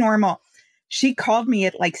 it's normal. She called me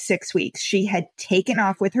at like 6 weeks. She had taken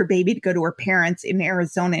off with her baby to go to her parents in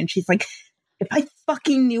Arizona. And she's like, if I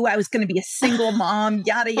fucking knew I was going to be a single mom,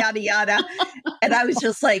 yada, yada, yada. And I was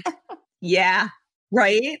just like, yeah,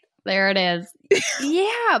 right. There it is.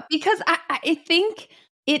 Yeah, because I think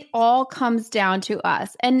it all comes down to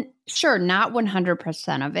us. And sure, not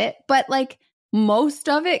 100% of it, but like most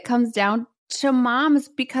of it comes down to moms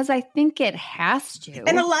because I think it has to.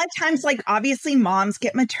 And a lot of times, like obviously moms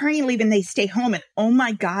get maternity leave and they stay home and oh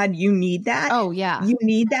my God, you need that. Oh yeah. You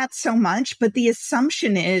need that so much. But the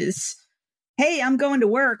assumption is, hey, I'm going to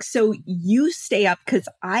work, so you stay up because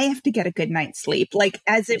I have to get a good night's sleep. Like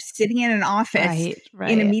as if sitting in an office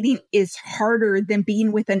in a meeting is harder than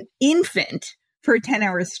being with an infant for 10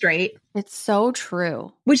 hours straight. It's so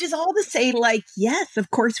true. Which is all to say, like, yes,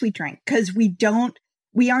 of course we drink because we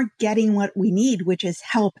aren't getting what we need, which is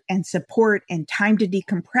help and support and time to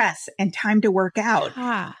decompress and time to work out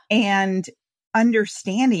and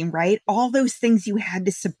understanding, right? All those things you had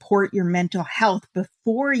to support your mental health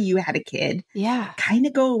before you had a kid kind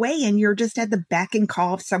of go away. And you're just at the beck and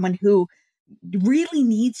call of someone who really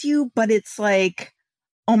needs you. But it's like,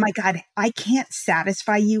 oh my God, I can't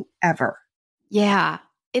satisfy you ever. Yeah.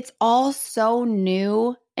 It's all so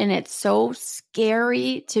new. And it's so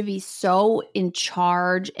scary to be so in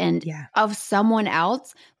charge and of someone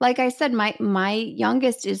else. Like I said, my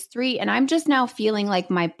youngest is 3 and I'm just now feeling like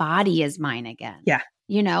my body is mine again. Yeah.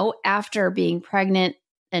 You know, after being pregnant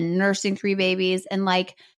and nursing 3 babies and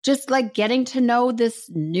like, just like getting to know this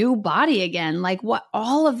new body again, like what,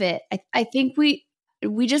 all of it. I think we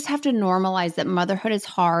just have to normalize that motherhood is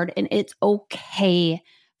hard and it's okay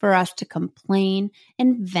for us to complain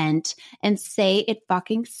and vent and say it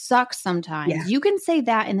fucking sucks sometimes. Yeah. You can say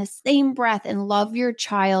that in the same breath and love your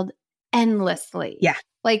child endlessly. Yeah.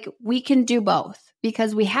 Like we can do both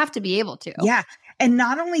because we have to be able to. Yeah. And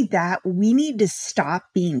not only that, we need to stop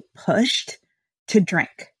being pushed to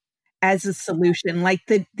drink as a solution. Like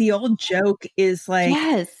the old joke is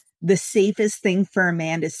like the safest thing for a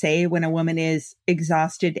man to say when a woman is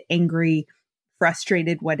exhausted, angry,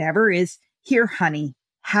 frustrated, whatever is, here, honey,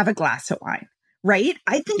 have a glass of wine, right?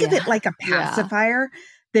 I think of it like a pacifier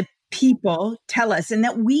that people tell us and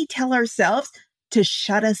that we tell ourselves to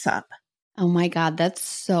shut us up. Oh my God, that's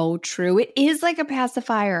so true. It is like a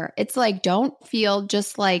pacifier. It's like, don't feel,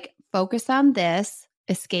 just like focus on this,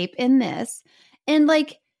 escape in this. And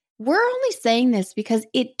like, we're only saying this because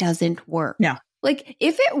it doesn't work. No. Like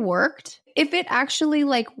if it worked, if it actually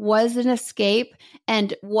like was an escape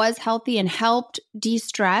and was healthy and helped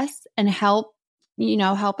de-stress and help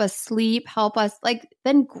us sleep, help us like,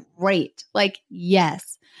 then great. Like,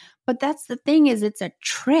 yes. But that's the thing is it's a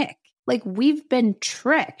trick. Like we've been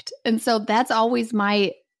tricked. And so that's always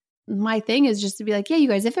my thing is just to be like, yeah, you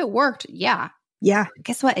guys, if it worked, yeah.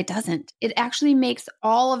 Guess what? It doesn't. It actually makes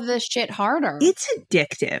all of this shit harder. It's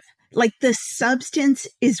addictive. Like the substance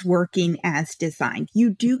is working as designed. You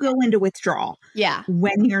do go into withdrawal. Yeah.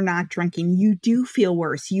 When you're not drinking, you do feel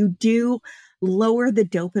worse. You do lower the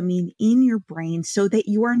dopamine in your brain so that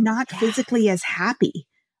you are not physically as happy,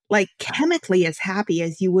 like chemically as happy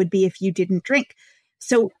as you would be if you didn't drink.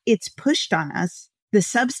 So it's pushed on us. The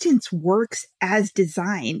substance works as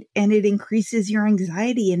designed and it increases your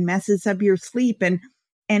anxiety and messes up your sleep.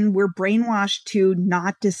 And we're brainwashed to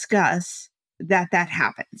not discuss that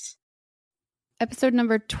happens. Episode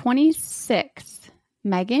number 26,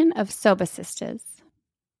 Megan of Soba Sisters.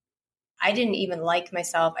 I didn't even like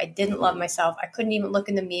myself. I didn't love myself. I couldn't even look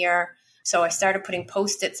in the mirror. So I started putting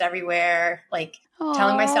Post-its everywhere, like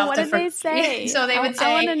telling myself what to did they say? So they would say,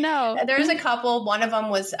 I want to know. There's a couple. One of them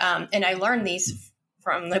was, and I learned these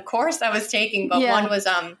from the course I was taking, but one was,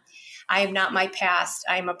 I am not my past.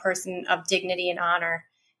 I am a person of dignity and honor.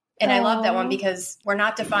 And I love that one because we're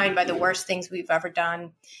not defined by the worst things we've ever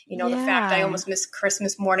done. You know, the fact I almost missed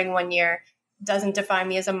Christmas morning one year doesn't define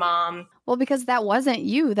me as a mom. Well, because that wasn't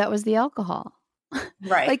you. That was the alcohol.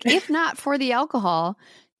 Right. Like, if not for the alcohol,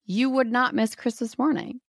 you would not miss Christmas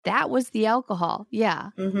morning. That was the alcohol. Yeah.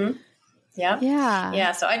 Mm-hmm. Yeah. Yeah.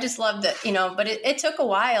 Yeah. So I just loved it, you know, but it took a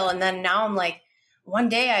while. And then now I'm like, one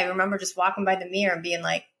day I remember just walking by the mirror and being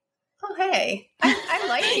like, oh, hey, I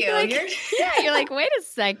like you. You're like, wait a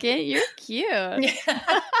second. You're cute.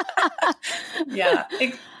 Yeah.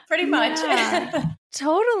 Pretty much. Yeah.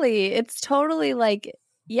 Totally. It's totally like,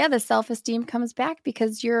 the self-esteem comes back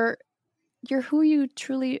because you're who you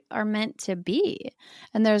truly are meant to be.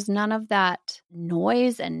 And there's none of that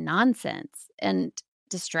noise and nonsense and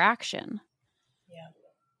distraction. Yeah.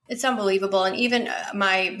 It's unbelievable. And even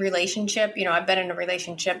my relationship, you know, I've been in a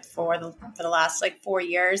relationship for the last like 4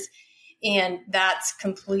 years, and that's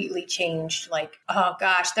completely changed. Like, oh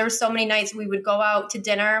gosh, there were so many nights we would go out to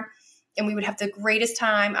dinner and we would have the greatest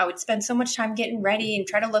time. I would spend so much time getting ready and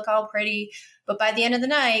try to look all pretty. But by the end of the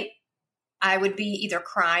night, I would be either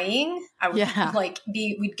crying. I would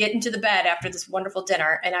we'd get into the bed after this wonderful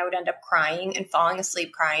dinner and I would end up crying and falling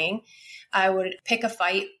asleep crying. I would pick a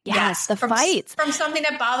fight. Yes, the fights. From something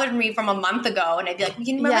that bothered me from a month ago. And I'd be like,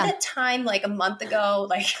 you remember that time like a month ago?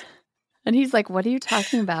 Like, and he's like, what are you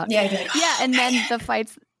talking about? Yeah. I'd be like, oh, and then the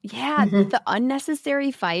fights. Yeah. The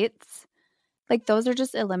unnecessary fights, like those are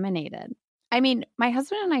just eliminated. I mean, my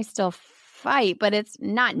husband and I still fight, but it's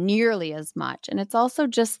not nearly as much. And it's also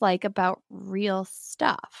just like about real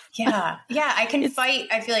stuff. Yeah. Yeah. I can fight,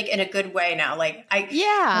 I feel like, in a good way now. Like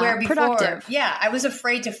where before, productive. I was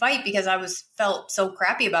afraid to fight because I felt so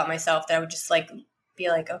crappy about myself that I would just like be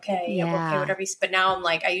like, okay, okay, whatever. But now I'm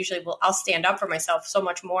like, I'll stand up for myself so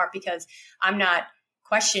much more because I'm not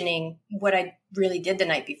questioning what I really did the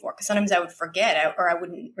night before. Because sometimes I would forget or I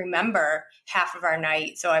wouldn't remember half of our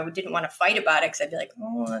night. So I didn't want to fight about it because I'd be like,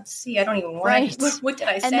 oh, let's see. I don't even want to. What did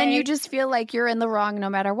I say? And then you just feel like you're in the wrong no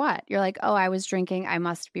matter what. You're like, oh, I was drinking. I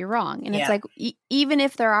must be wrong. And it's like, even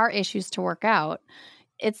if there are issues to work out,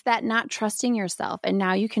 it's that not trusting yourself. And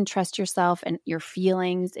now you can trust yourself and your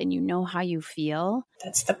feelings and you know how you feel.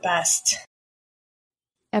 That's the best.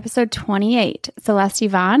 Episode 28, Celeste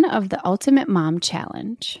Yvonne of the Ultimate Mom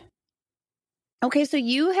Challenge. Okay, so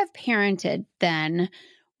you have parented then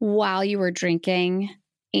while you were drinking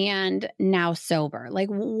and now sober. Like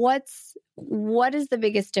what is the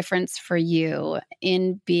biggest difference for you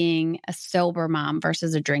in being a sober mom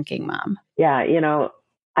versus a drinking mom? Yeah, you know,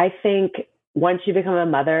 I think once you become a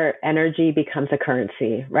mother, energy becomes a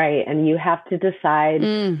currency, right? And you have to decide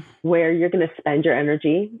where you're going to spend your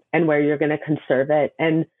energy and where you're going to conserve it.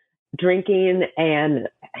 And drinking and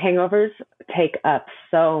hangovers take up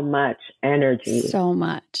so much energy. So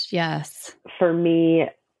much, yes. For me,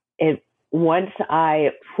 once I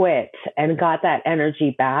quit and got that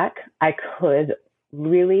energy back, I could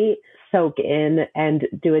really soak in and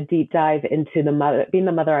do a deep dive into being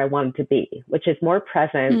the mother I wanted to be, which is more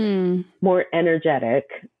present, more energetic,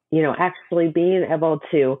 you know, actually being able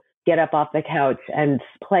to get up off the couch and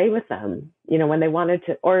play with them, you know, when they wanted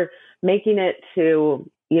to, or making it to,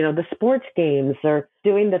 you know, the sports games or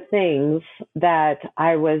doing the things that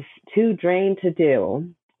I was too drained to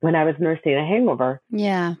do when I was nursing a hangover.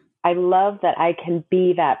 Yeah. I love that I can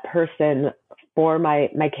be that person for my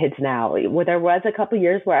kids now. Well, there was a couple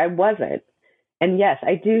years where I wasn't. And yes,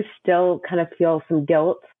 I do still kind of feel some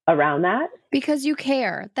guilt around that. Because you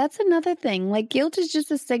care. That's another thing. Like guilt is just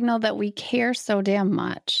a signal that we care so damn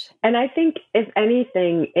much. And I think if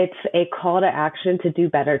anything, it's a call to action to do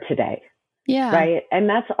better today. Yeah. Right. And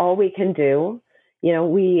that's all we can do. You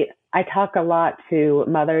know, I talk a lot to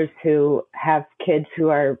mothers who have kids who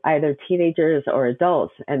are either teenagers or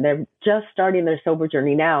adults, and they're just starting their sober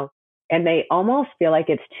journey now. And they almost feel like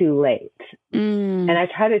it's too late. And I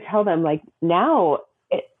try to tell them, like, now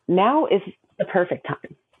is the perfect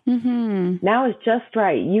time. Mm-hmm. Now is just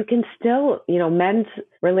right. You can still, you know, men's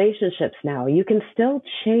relationships now, you can still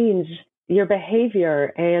change your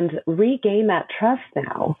behavior and regain that trust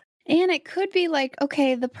now. And it could be like,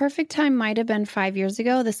 okay, the perfect time might have been 5 years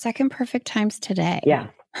ago. The second perfect time's today. Yeah.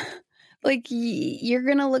 Like you're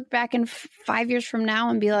going to look back in 5 years from now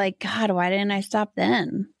and be like, God, why didn't I stop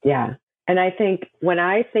then? Yeah. And I think when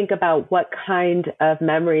I think about what kind of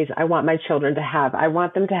memories I want my children to have, I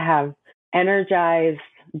want them to have energized,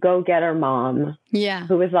 go-getter mom. Yeah.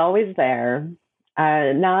 Who is always there.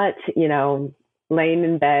 Not, you know, laying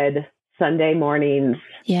in bed Sunday mornings.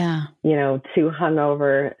 Yeah. You know, too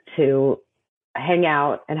hungover to hang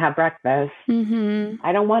out and have breakfast. Mm-hmm.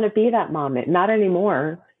 I don't want to be that mom. Not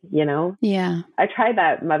anymore. You know? Yeah. I tried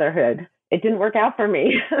that motherhood it didn't work out for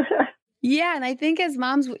me. Yeah. And I think as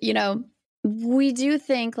moms, we do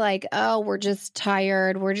think like, oh, we're just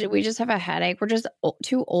tired. We just have a headache. We're just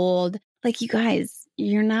too old. Like, you guys,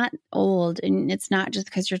 you're not old, and it's not just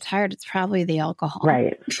because you're tired. It's probably the alcohol.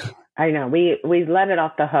 Right. I know. We let it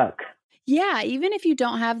off the hook. Yeah. Even if you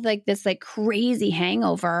don't have like this like crazy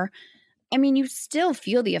hangover, I mean, you still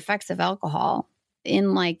feel the effects of alcohol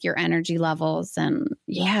in like your energy levels and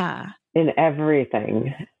in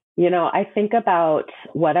everything. I think about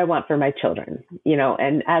what I want for my children,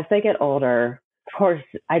 and as they get older, of course,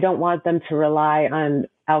 I don't want them to rely on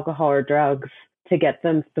alcohol or drugs to get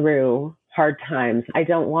them through hard times. I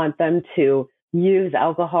don't want them to use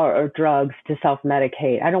alcohol or drugs to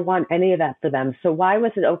self-medicate. I don't want any of that for them. So why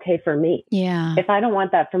was it okay for me? Yeah. If I don't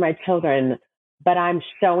want that for my children, but I'm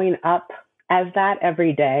showing up as that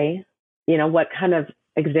every day, what kind of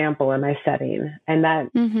example am I setting? And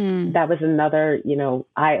that was another,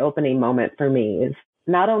 eye-opening moment for me, is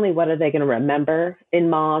not only what are they going to remember in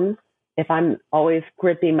mom if I'm always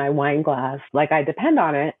gripping my wine glass, like I depend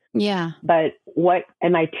on it. Yeah. But what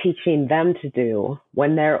am I teaching them to do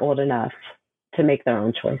when they're old enough to make their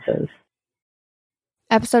own choices?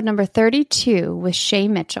 Episode number 32 with Shay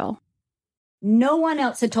Mitchell. No one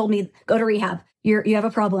else had told me, go to rehab. You have a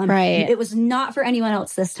problem. Right. It was not for anyone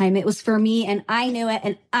else this time. It was for me, and I knew it,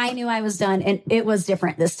 and I knew I was done, and it was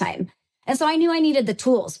different this time. And so I knew I needed the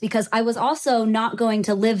tools, because I was also not going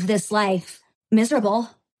to live this life miserable,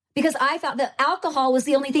 because I thought that alcohol was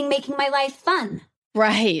the only thing making my life fun.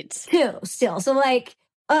 Right. Too, still. So like,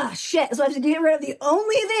 oh shit. So I have to get rid of the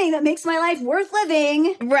only thing that makes my life worth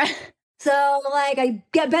living. Right. So like, I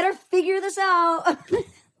better figure this out.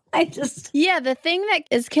 The thing that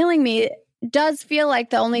is killing me does feel like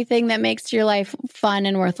the only thing that makes your life fun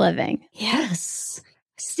and worth living. Yes.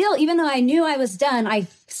 Still, even though I knew I was done, I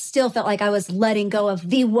still felt like I was letting go of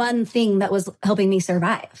the one thing that was helping me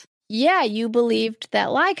survive. Yeah, you believed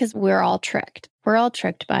that lie because we're all tricked. We're all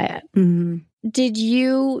tricked by it. Mm-hmm. Did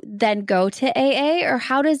you then go to AA, or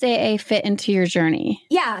how does AA fit into your journey?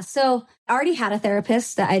 Yeah, so I already had a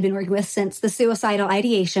therapist that I'd been working with since the suicidal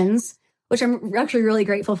ideations, which I'm actually really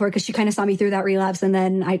grateful for, because she kind of saw me through that relapse. And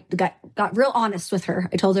then I got real honest with her.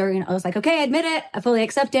 I told her, I was like, okay, I admit it. I fully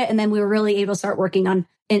accept it. And then we were really able to start working on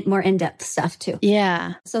more in-depth stuff too.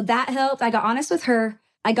 Yeah. So that helped. I got honest with her.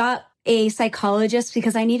 I got a psychologist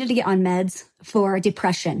because I needed to get on meds for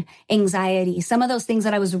depression, anxiety, some of those things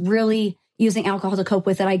that I was really using alcohol to cope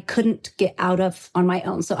with that I couldn't get out of on my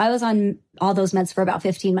own. So I was on all those meds for about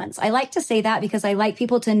 15 months. I like to say that because I like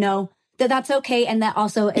people to know that that's okay, and that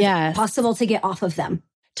also is possible to get off of them.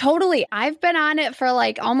 Totally. I've been on it for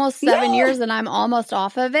like almost 7 years, and I'm almost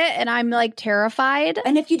off of it, and I'm like terrified.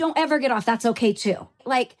 And if you don't ever get off, that's okay too.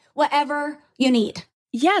 Like whatever you need.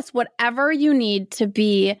 Yes, whatever you need to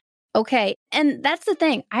be okay. And that's the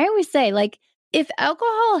thing. I always say, like, if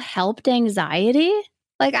alcohol helped anxiety,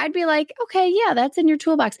 like I'd be like, okay, yeah, that's in your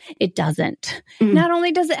toolbox. It doesn't. Not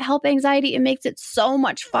only does it help anxiety, it makes it so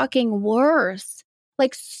much fucking worse.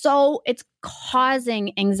 Like, so it's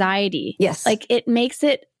causing anxiety. Yes. Like it makes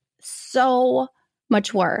it so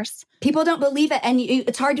much worse. People don't believe it. And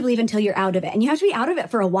it's hard to believe until you're out of it. And you have to be out of it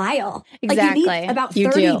for a while. Exactly. Like you need about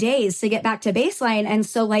 30 days to get back to baseline. And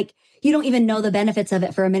so like, you don't even know the benefits of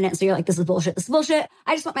it for a minute. So you're like, this is bullshit. This is bullshit.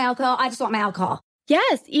 I just want my alcohol. I just want my alcohol.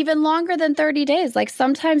 Yes. Even longer than 30 days. Like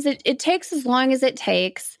sometimes it takes as long as it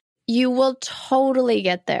takes. You will totally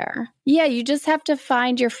get there. Yeah. You just have to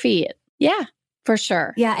find your feet. Yeah. For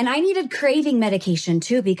sure. Yeah. And I needed craving medication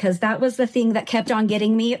too, because that was the thing that kept on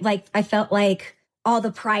getting me. Like, I felt like all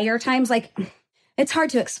the prior times, like, it's hard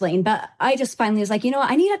to explain, but I just finally was like,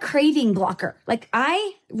 I need a craving blocker. Like,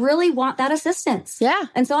 I really want that assistance. Yeah.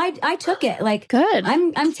 And so I took it. Like, good.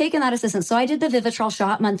 I'm taking that assistance. So I did the Vivitrol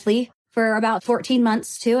shot monthly for about 14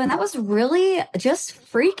 months too. And that was really just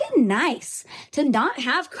freaking nice to not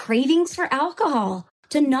have cravings for alcohol,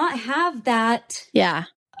 to not have that. Yeah.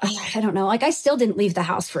 I don't know. Like I still didn't leave the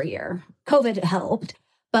house for a year. COVID helped.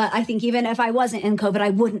 But I think even if I wasn't in COVID, I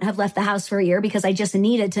wouldn't have left the house for a year because I just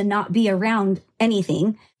needed to not be around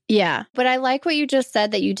anything. Yeah. But I like what you just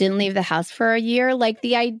said, that you didn't leave the house for a year. Like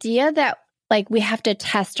the idea that like we have to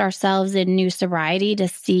test ourselves in new sobriety to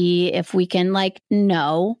see if we can say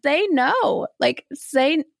no. Like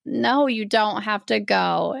say no, you don't have to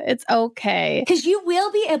go. It's okay. Because you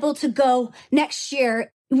will be able to go next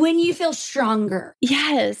year when you feel stronger.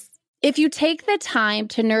 Yes. If you take the time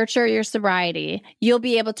to nurture your sobriety, you'll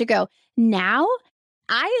be able to go. Now,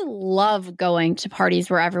 I love going to parties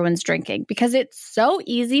where everyone's drinking because it's so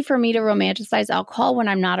easy for me to romanticize alcohol when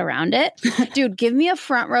I'm not around it. Dude, give me a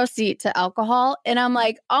front row seat to alcohol and I'm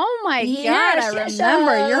like, oh my God, I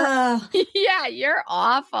remember you're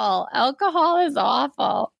awful. Alcohol is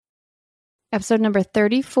awful. Episode number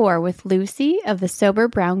 34 with Lucy of the Sober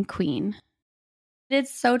Brown Queen.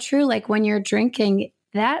 It's so true. Like when you're drinking,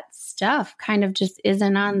 that stuff kind of just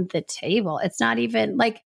isn't on the table. It's not even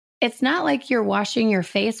like, it's not like you're washing your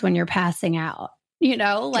face when you're passing out, you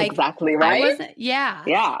know, like exactly right.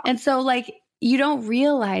 Yeah. And so like, you don't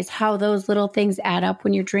realize how those little things add up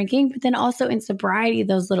when you're drinking, but then also in sobriety,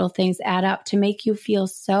 those little things add up to make you feel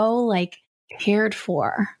so like cared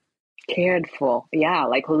for. Yeah.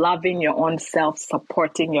 Like loving your own self,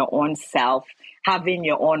 supporting your own self, having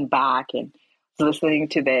your own back, and listening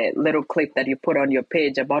to the little clip that you put on your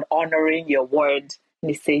page about honoring your word.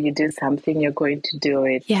 You say you do something, you're going to do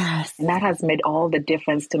it. Yes. And that has made all the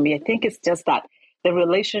difference to me. I think it's just that the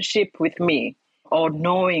relationship with me, or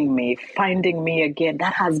knowing me, finding me again,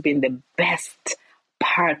 that has been the best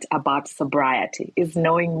part about sobriety, is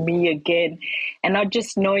knowing me again, and not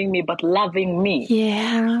just knowing me, but loving me.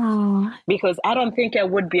 Yeah. Because I don't think I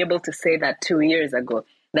would be able to say that 2 years ago,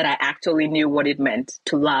 that I actually knew what it meant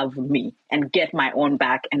to love me and get my own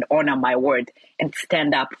back and honor my word and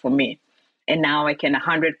stand up for me. And now I can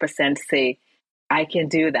 100% say I can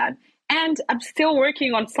do that. And I'm still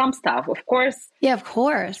working on some stuff, of course. Yeah, of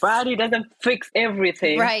course. Sobriety doesn't fix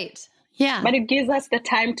everything. Right. Yeah. But it gives us the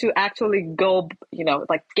time to actually go,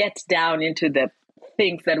 like get down into the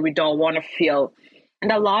things that we don't want to feel.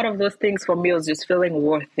 And a lot of those things for me was just feeling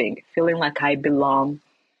worthy, feeling like I belong,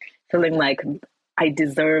 feeling like I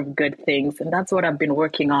deserve good things. And that's what I've been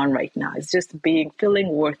working on right now. It's just feeling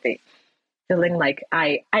worthy, feeling like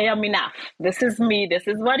I am enough. This is me. This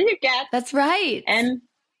is what you get. That's right. And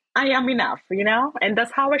I am enough, and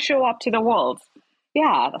that's how I show up to the world.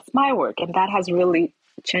 Yeah, that's my work. And that has really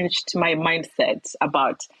changed my mindset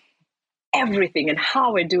about everything and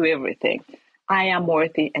how I do everything. I am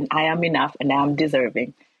worthy and I am enough and I am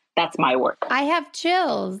deserving. That's my work. I have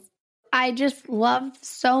chills. I just love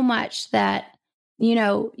so much that,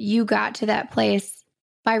 you got to that place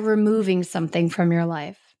by removing something from your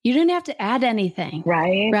life. You didn't have to add anything.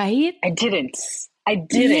 Right? Right? I didn't.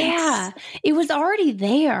 Yeah. It was already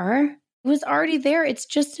there. It's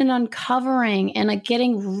just an uncovering and like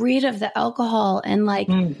getting rid of the alcohol and like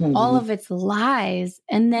all of its lies.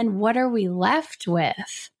 And then what are we left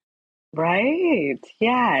with? Right.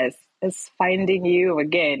 Yes. It's finding you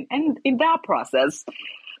again. And in that process,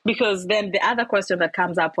 because then the other question that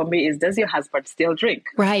comes up for me is, does your husband still drink?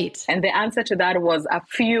 Right. And the answer to that was a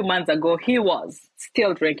few months ago, he was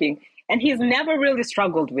still drinking. And he's never really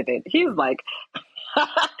struggled with it. He's like,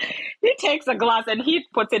 he takes a glass and he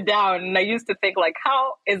puts it down. And I used to think like,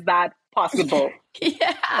 how is that possible?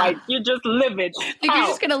 Yeah. Like you just live it. Like you're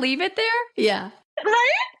just going to leave it there? Yeah.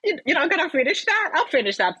 Right? You're not going to finish that? I'll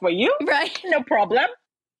finish that for you. Right. No problem.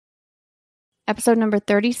 Episode number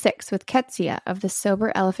 36 with Ketsia of the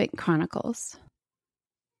Sober Elephant Chronicles.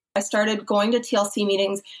 I started going to TLC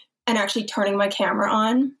meetings and actually turning my camera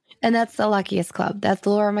on. And that's the Luckiest Club. That's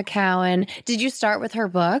Laura McCowan. Did you start with her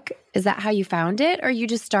book? Is that how you found it? Or you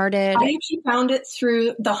just started? I actually found it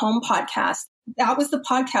through the Home podcast. That was the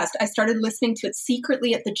podcast. I started listening to it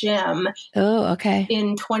secretly at the gym. Oh, okay.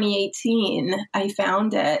 In 2018, I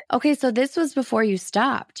found it. Okay, so this was before you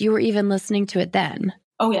stopped. You were even listening to it then.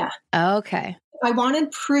 Oh, yeah. Okay. I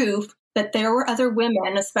wanted proof that there were other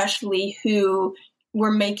women, especially who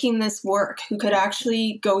were making this work, who could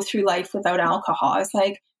actually go through life without alcohol. I was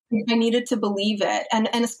like, I needed to believe it. And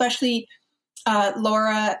especially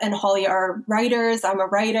Laura and Holly are writers. I'm a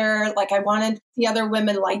writer. Like I wanted the other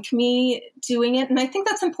women like me doing it. And I think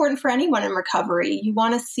that's important for anyone in recovery. You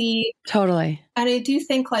want to see. Totally. And I do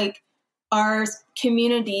think like our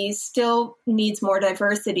community still needs more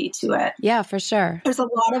diversity to it. Yeah, for sure. There's a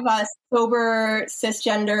lot of us sober,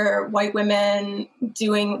 cisgender, white women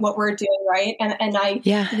doing what we're doing, right? And I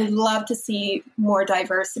would love to see more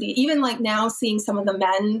diversity. Even like now seeing some of the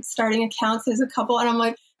men starting accounts, there's a couple, and I'm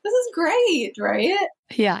like, this is great, right?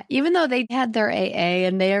 Yeah, even though they had their AA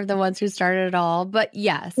and they are the ones who started it all. But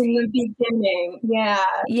yes. In the beginning, yeah.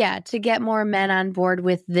 Yeah, to get more men on board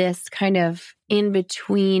with this kind of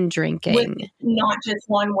in-between drinking. With not just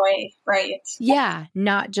one way, right? Yeah,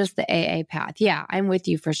 not just the AA path. Yeah, I'm with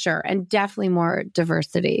you for sure. And definitely more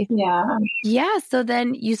diversity. Yeah. Yeah, so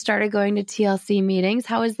then you started going to TLC meetings.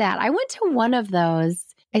 How was that? I went to one of those,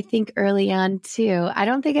 I think early on too. I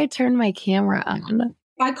don't think I turned my camera on.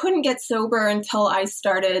 I couldn't get sober until I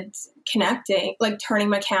started connecting, like turning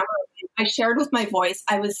my camera, I shared with my voice.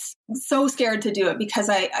 I was so scared to do it because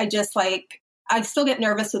I just like, I still get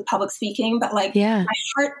nervous with public speaking, but like my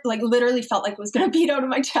heart like literally felt like it was going to beat out of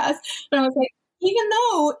my chest. And I was like, even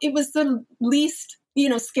though it was the least,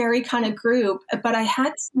 scary kind of group, but I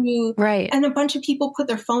had to, and a bunch of people put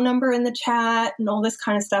their phone number in the chat and all this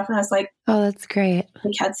kind of stuff. And I was like, oh, that's great.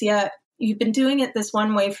 Ketsia, you've been doing it this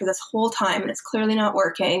one way for this whole time and it's clearly not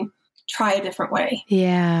working. Try a different way.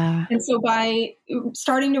 Yeah. And so by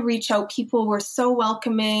starting to reach out, people were so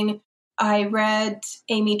welcoming. I read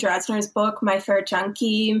Amy Dresner's book, My Fair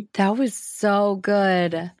Junkie. That was so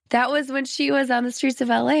good. That was when she was on the streets of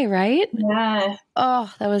LA, right? Yeah.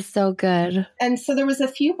 Oh, that was so good. And so there was a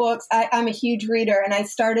few books. I'm a huge reader, and I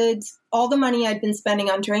started all the money I'd been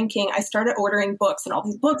spending on drinking. I started ordering books, and all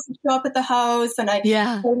these books would show up at the house, and I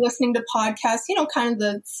started listening to podcasts, kind of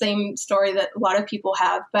the same story that a lot of people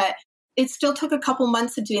have. But it still took a couple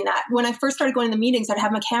months of doing that. When I first started going to the meetings, I'd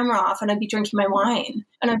have my camera off and I'd be drinking my wine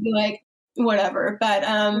and I'd be like, whatever. But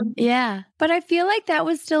but I feel like that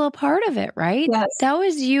was still a part of it, right? Yes. That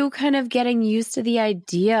was you kind of getting used to the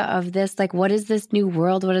idea of this, like, what is this new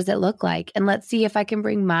world? What does it look like? And let's see if I can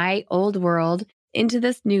bring my old world into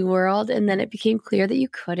this new world. And then it became clear that you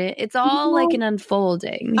couldn't. It's all like an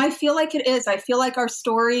unfolding. I feel like it is. I feel like our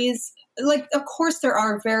stories, like, of course there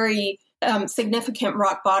are very significant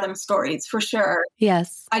rock bottom stories for sure.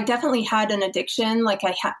 Yes. I definitely had an addiction. Like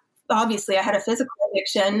obviously I had a physical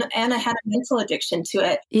addiction and I had a mental addiction to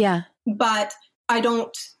it. Yeah. But I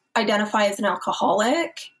don't identify as an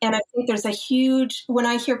alcoholic. And I think there's when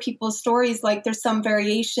I hear people's stories, like there's some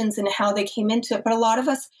variations in how they came into it, but a lot of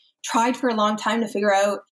us tried for a long time to figure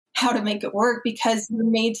out how to make it work because we're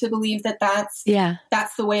made to believe that that's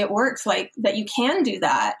the way it works, like that you can do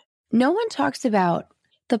that. No one talks about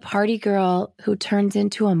the party girl who turns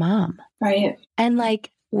into a mom. Right. And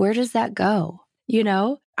like, where does that go?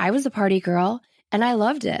 I was a party girl and I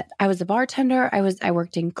loved it. I was a bartender. I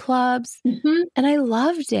worked in clubs and I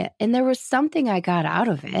loved it. And there was something I got out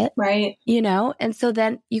of it. Right. And so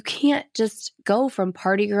then you can't just go from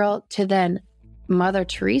party girl to then Mother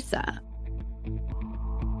Teresa.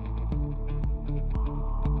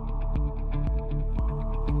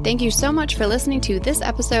 Thank you so much for listening to this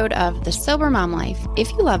episode of The Sober Mom Life.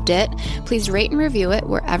 If you loved it, please rate and review it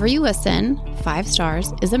wherever you listen. 5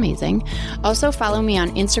 stars is amazing. Also, follow me on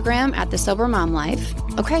Instagram at The Sober Mom Life.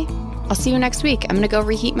 Okay, I'll see you next week. I'm going to go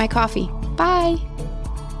reheat my coffee. Bye.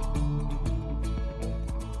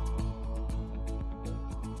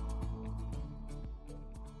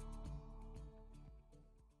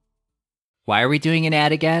 Why are we doing an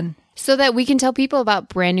ad again? So that we can tell people about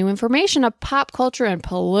brand new information, a pop culture and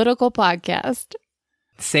political podcast.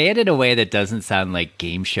 Say it in a way that doesn't sound like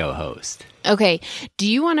game show host. Okay, do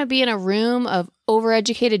you want to be in a room of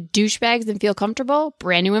overeducated douchebags and feel comfortable?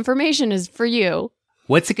 Brand new information is for you.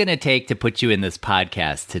 What's it going to take to put you in this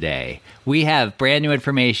podcast today? We have brand new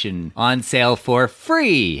information on sale for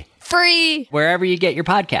free. Free! Wherever you get your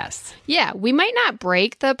podcasts. Yeah, we might not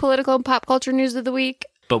break the political and pop culture news of the week,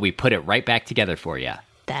 but we put it right back together for you.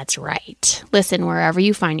 That's right. Listen wherever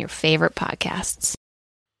you find your favorite podcasts.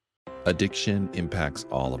 Addiction impacts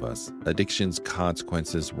all of us. Addiction's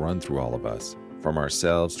consequences run through all of us. From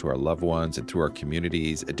ourselves to our loved ones and through our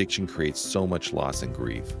communities, addiction creates so much loss and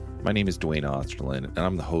grief. My name is Dwayne Osterlin, and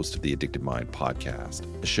I'm the host of the Addicted Mind podcast,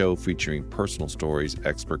 a show featuring personal stories,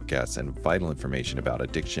 expert guests, and vital information about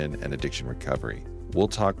addiction and addiction recovery. We'll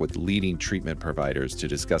talk with leading treatment providers to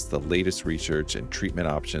discuss the latest research and treatment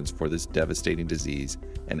options for this devastating disease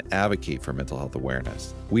and advocate for mental health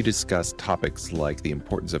awareness. We discuss topics like the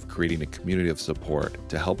importance of creating a community of support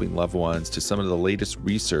to helping loved ones to some of the latest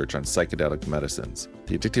research on psychedelic medicines.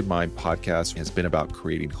 The Addicted Mind podcast has been about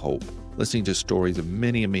creating hope, listening to stories of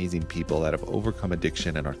many amazing people that have overcome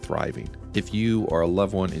addiction and are thriving. If you or a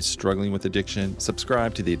loved one is struggling with addiction,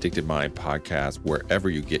 subscribe to the Addicted Mind podcast wherever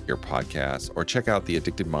you get your podcasts or check out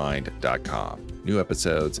theaddictedmind.com. New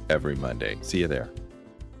episodes every Monday. See you there.